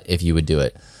appreciate that if you would do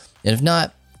it. And if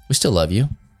not, we still love you.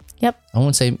 Yep. I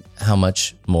won't say how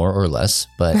much more or less,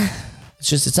 but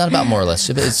it's not about more or less.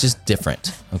 It's just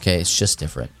different. Okay. It's just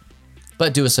different.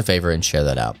 But do us a favor and share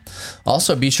that out.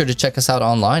 Also, be sure to check us out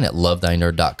online at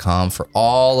lovethynerd.com for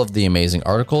all of the amazing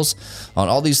articles on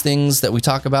all these things that we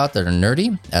talk about that are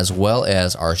nerdy, as well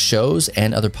as our shows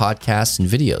and other podcasts and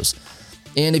videos.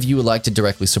 And if you would like to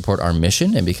directly support our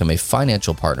mission and become a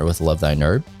financial partner with Love Thy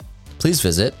Nerd, please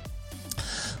visit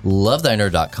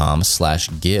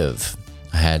lovethynerd.com/give.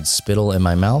 I had spittle in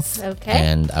my mouth. Okay.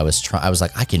 And I was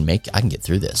like, I can get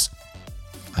through this.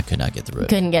 I could not get through it.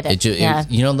 Couldn't get it. Yeah.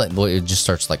 You know, like, it just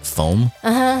starts like foam.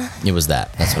 It was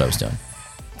that. That's what I was doing.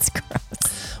 It's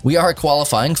gross. We are a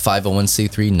qualifying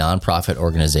 501c3 nonprofit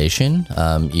organization.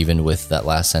 Even with that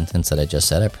last sentence that I just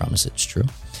said, I promise it's true.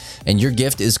 And your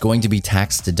gift is going to be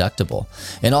tax deductible.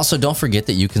 And also, don't forget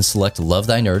that you can select Love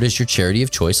Thy Nerd as your charity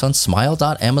of choice on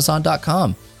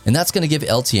smile.amazon.com. And that's going to give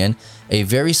LTN a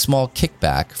very small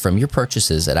kickback from your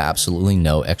purchases at absolutely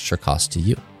no extra cost to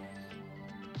you.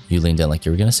 You leaned in like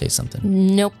you were going to say something.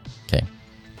 Nope. Okay.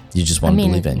 You just wanted to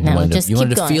believe in. no, You wanted just to keep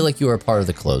feel going. like you were a part of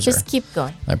the closer. Just keep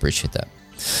going. I appreciate that.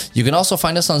 You can also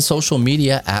find us on social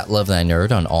media at Love Thy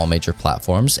Nerd on all major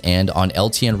platforms and on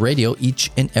LTN Radio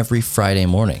each and every Friday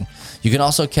morning. You can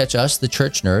also catch us, the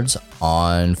Church Nerds,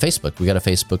 on Facebook. We got a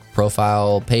Facebook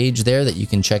profile page there that you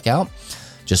can check out.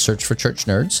 Just search for Church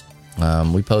Nerds.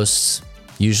 We post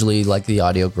usually like the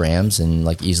audiograms and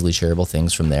like easily shareable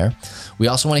things from there. We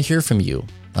also want to hear from you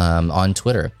on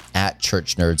Twitter at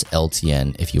Church Nerds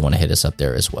LTN if you want to hit us up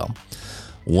there as well.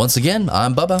 Once again,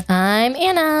 I'm Bubba. I'm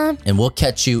Anna. And we'll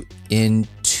catch you in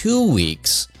 2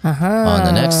 weeks on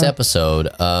the next episode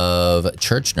of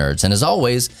Church Nerds. And as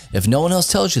always, if no one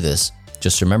else tells you this,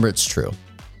 just remember it's true.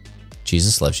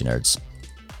 Jesus loves you, nerds.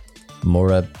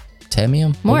 Morabund.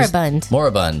 Moribund.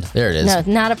 Moribund. There it is. No,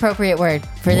 not appropriate word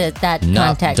for that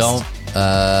context. Don't.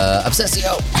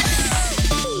 Obsessio.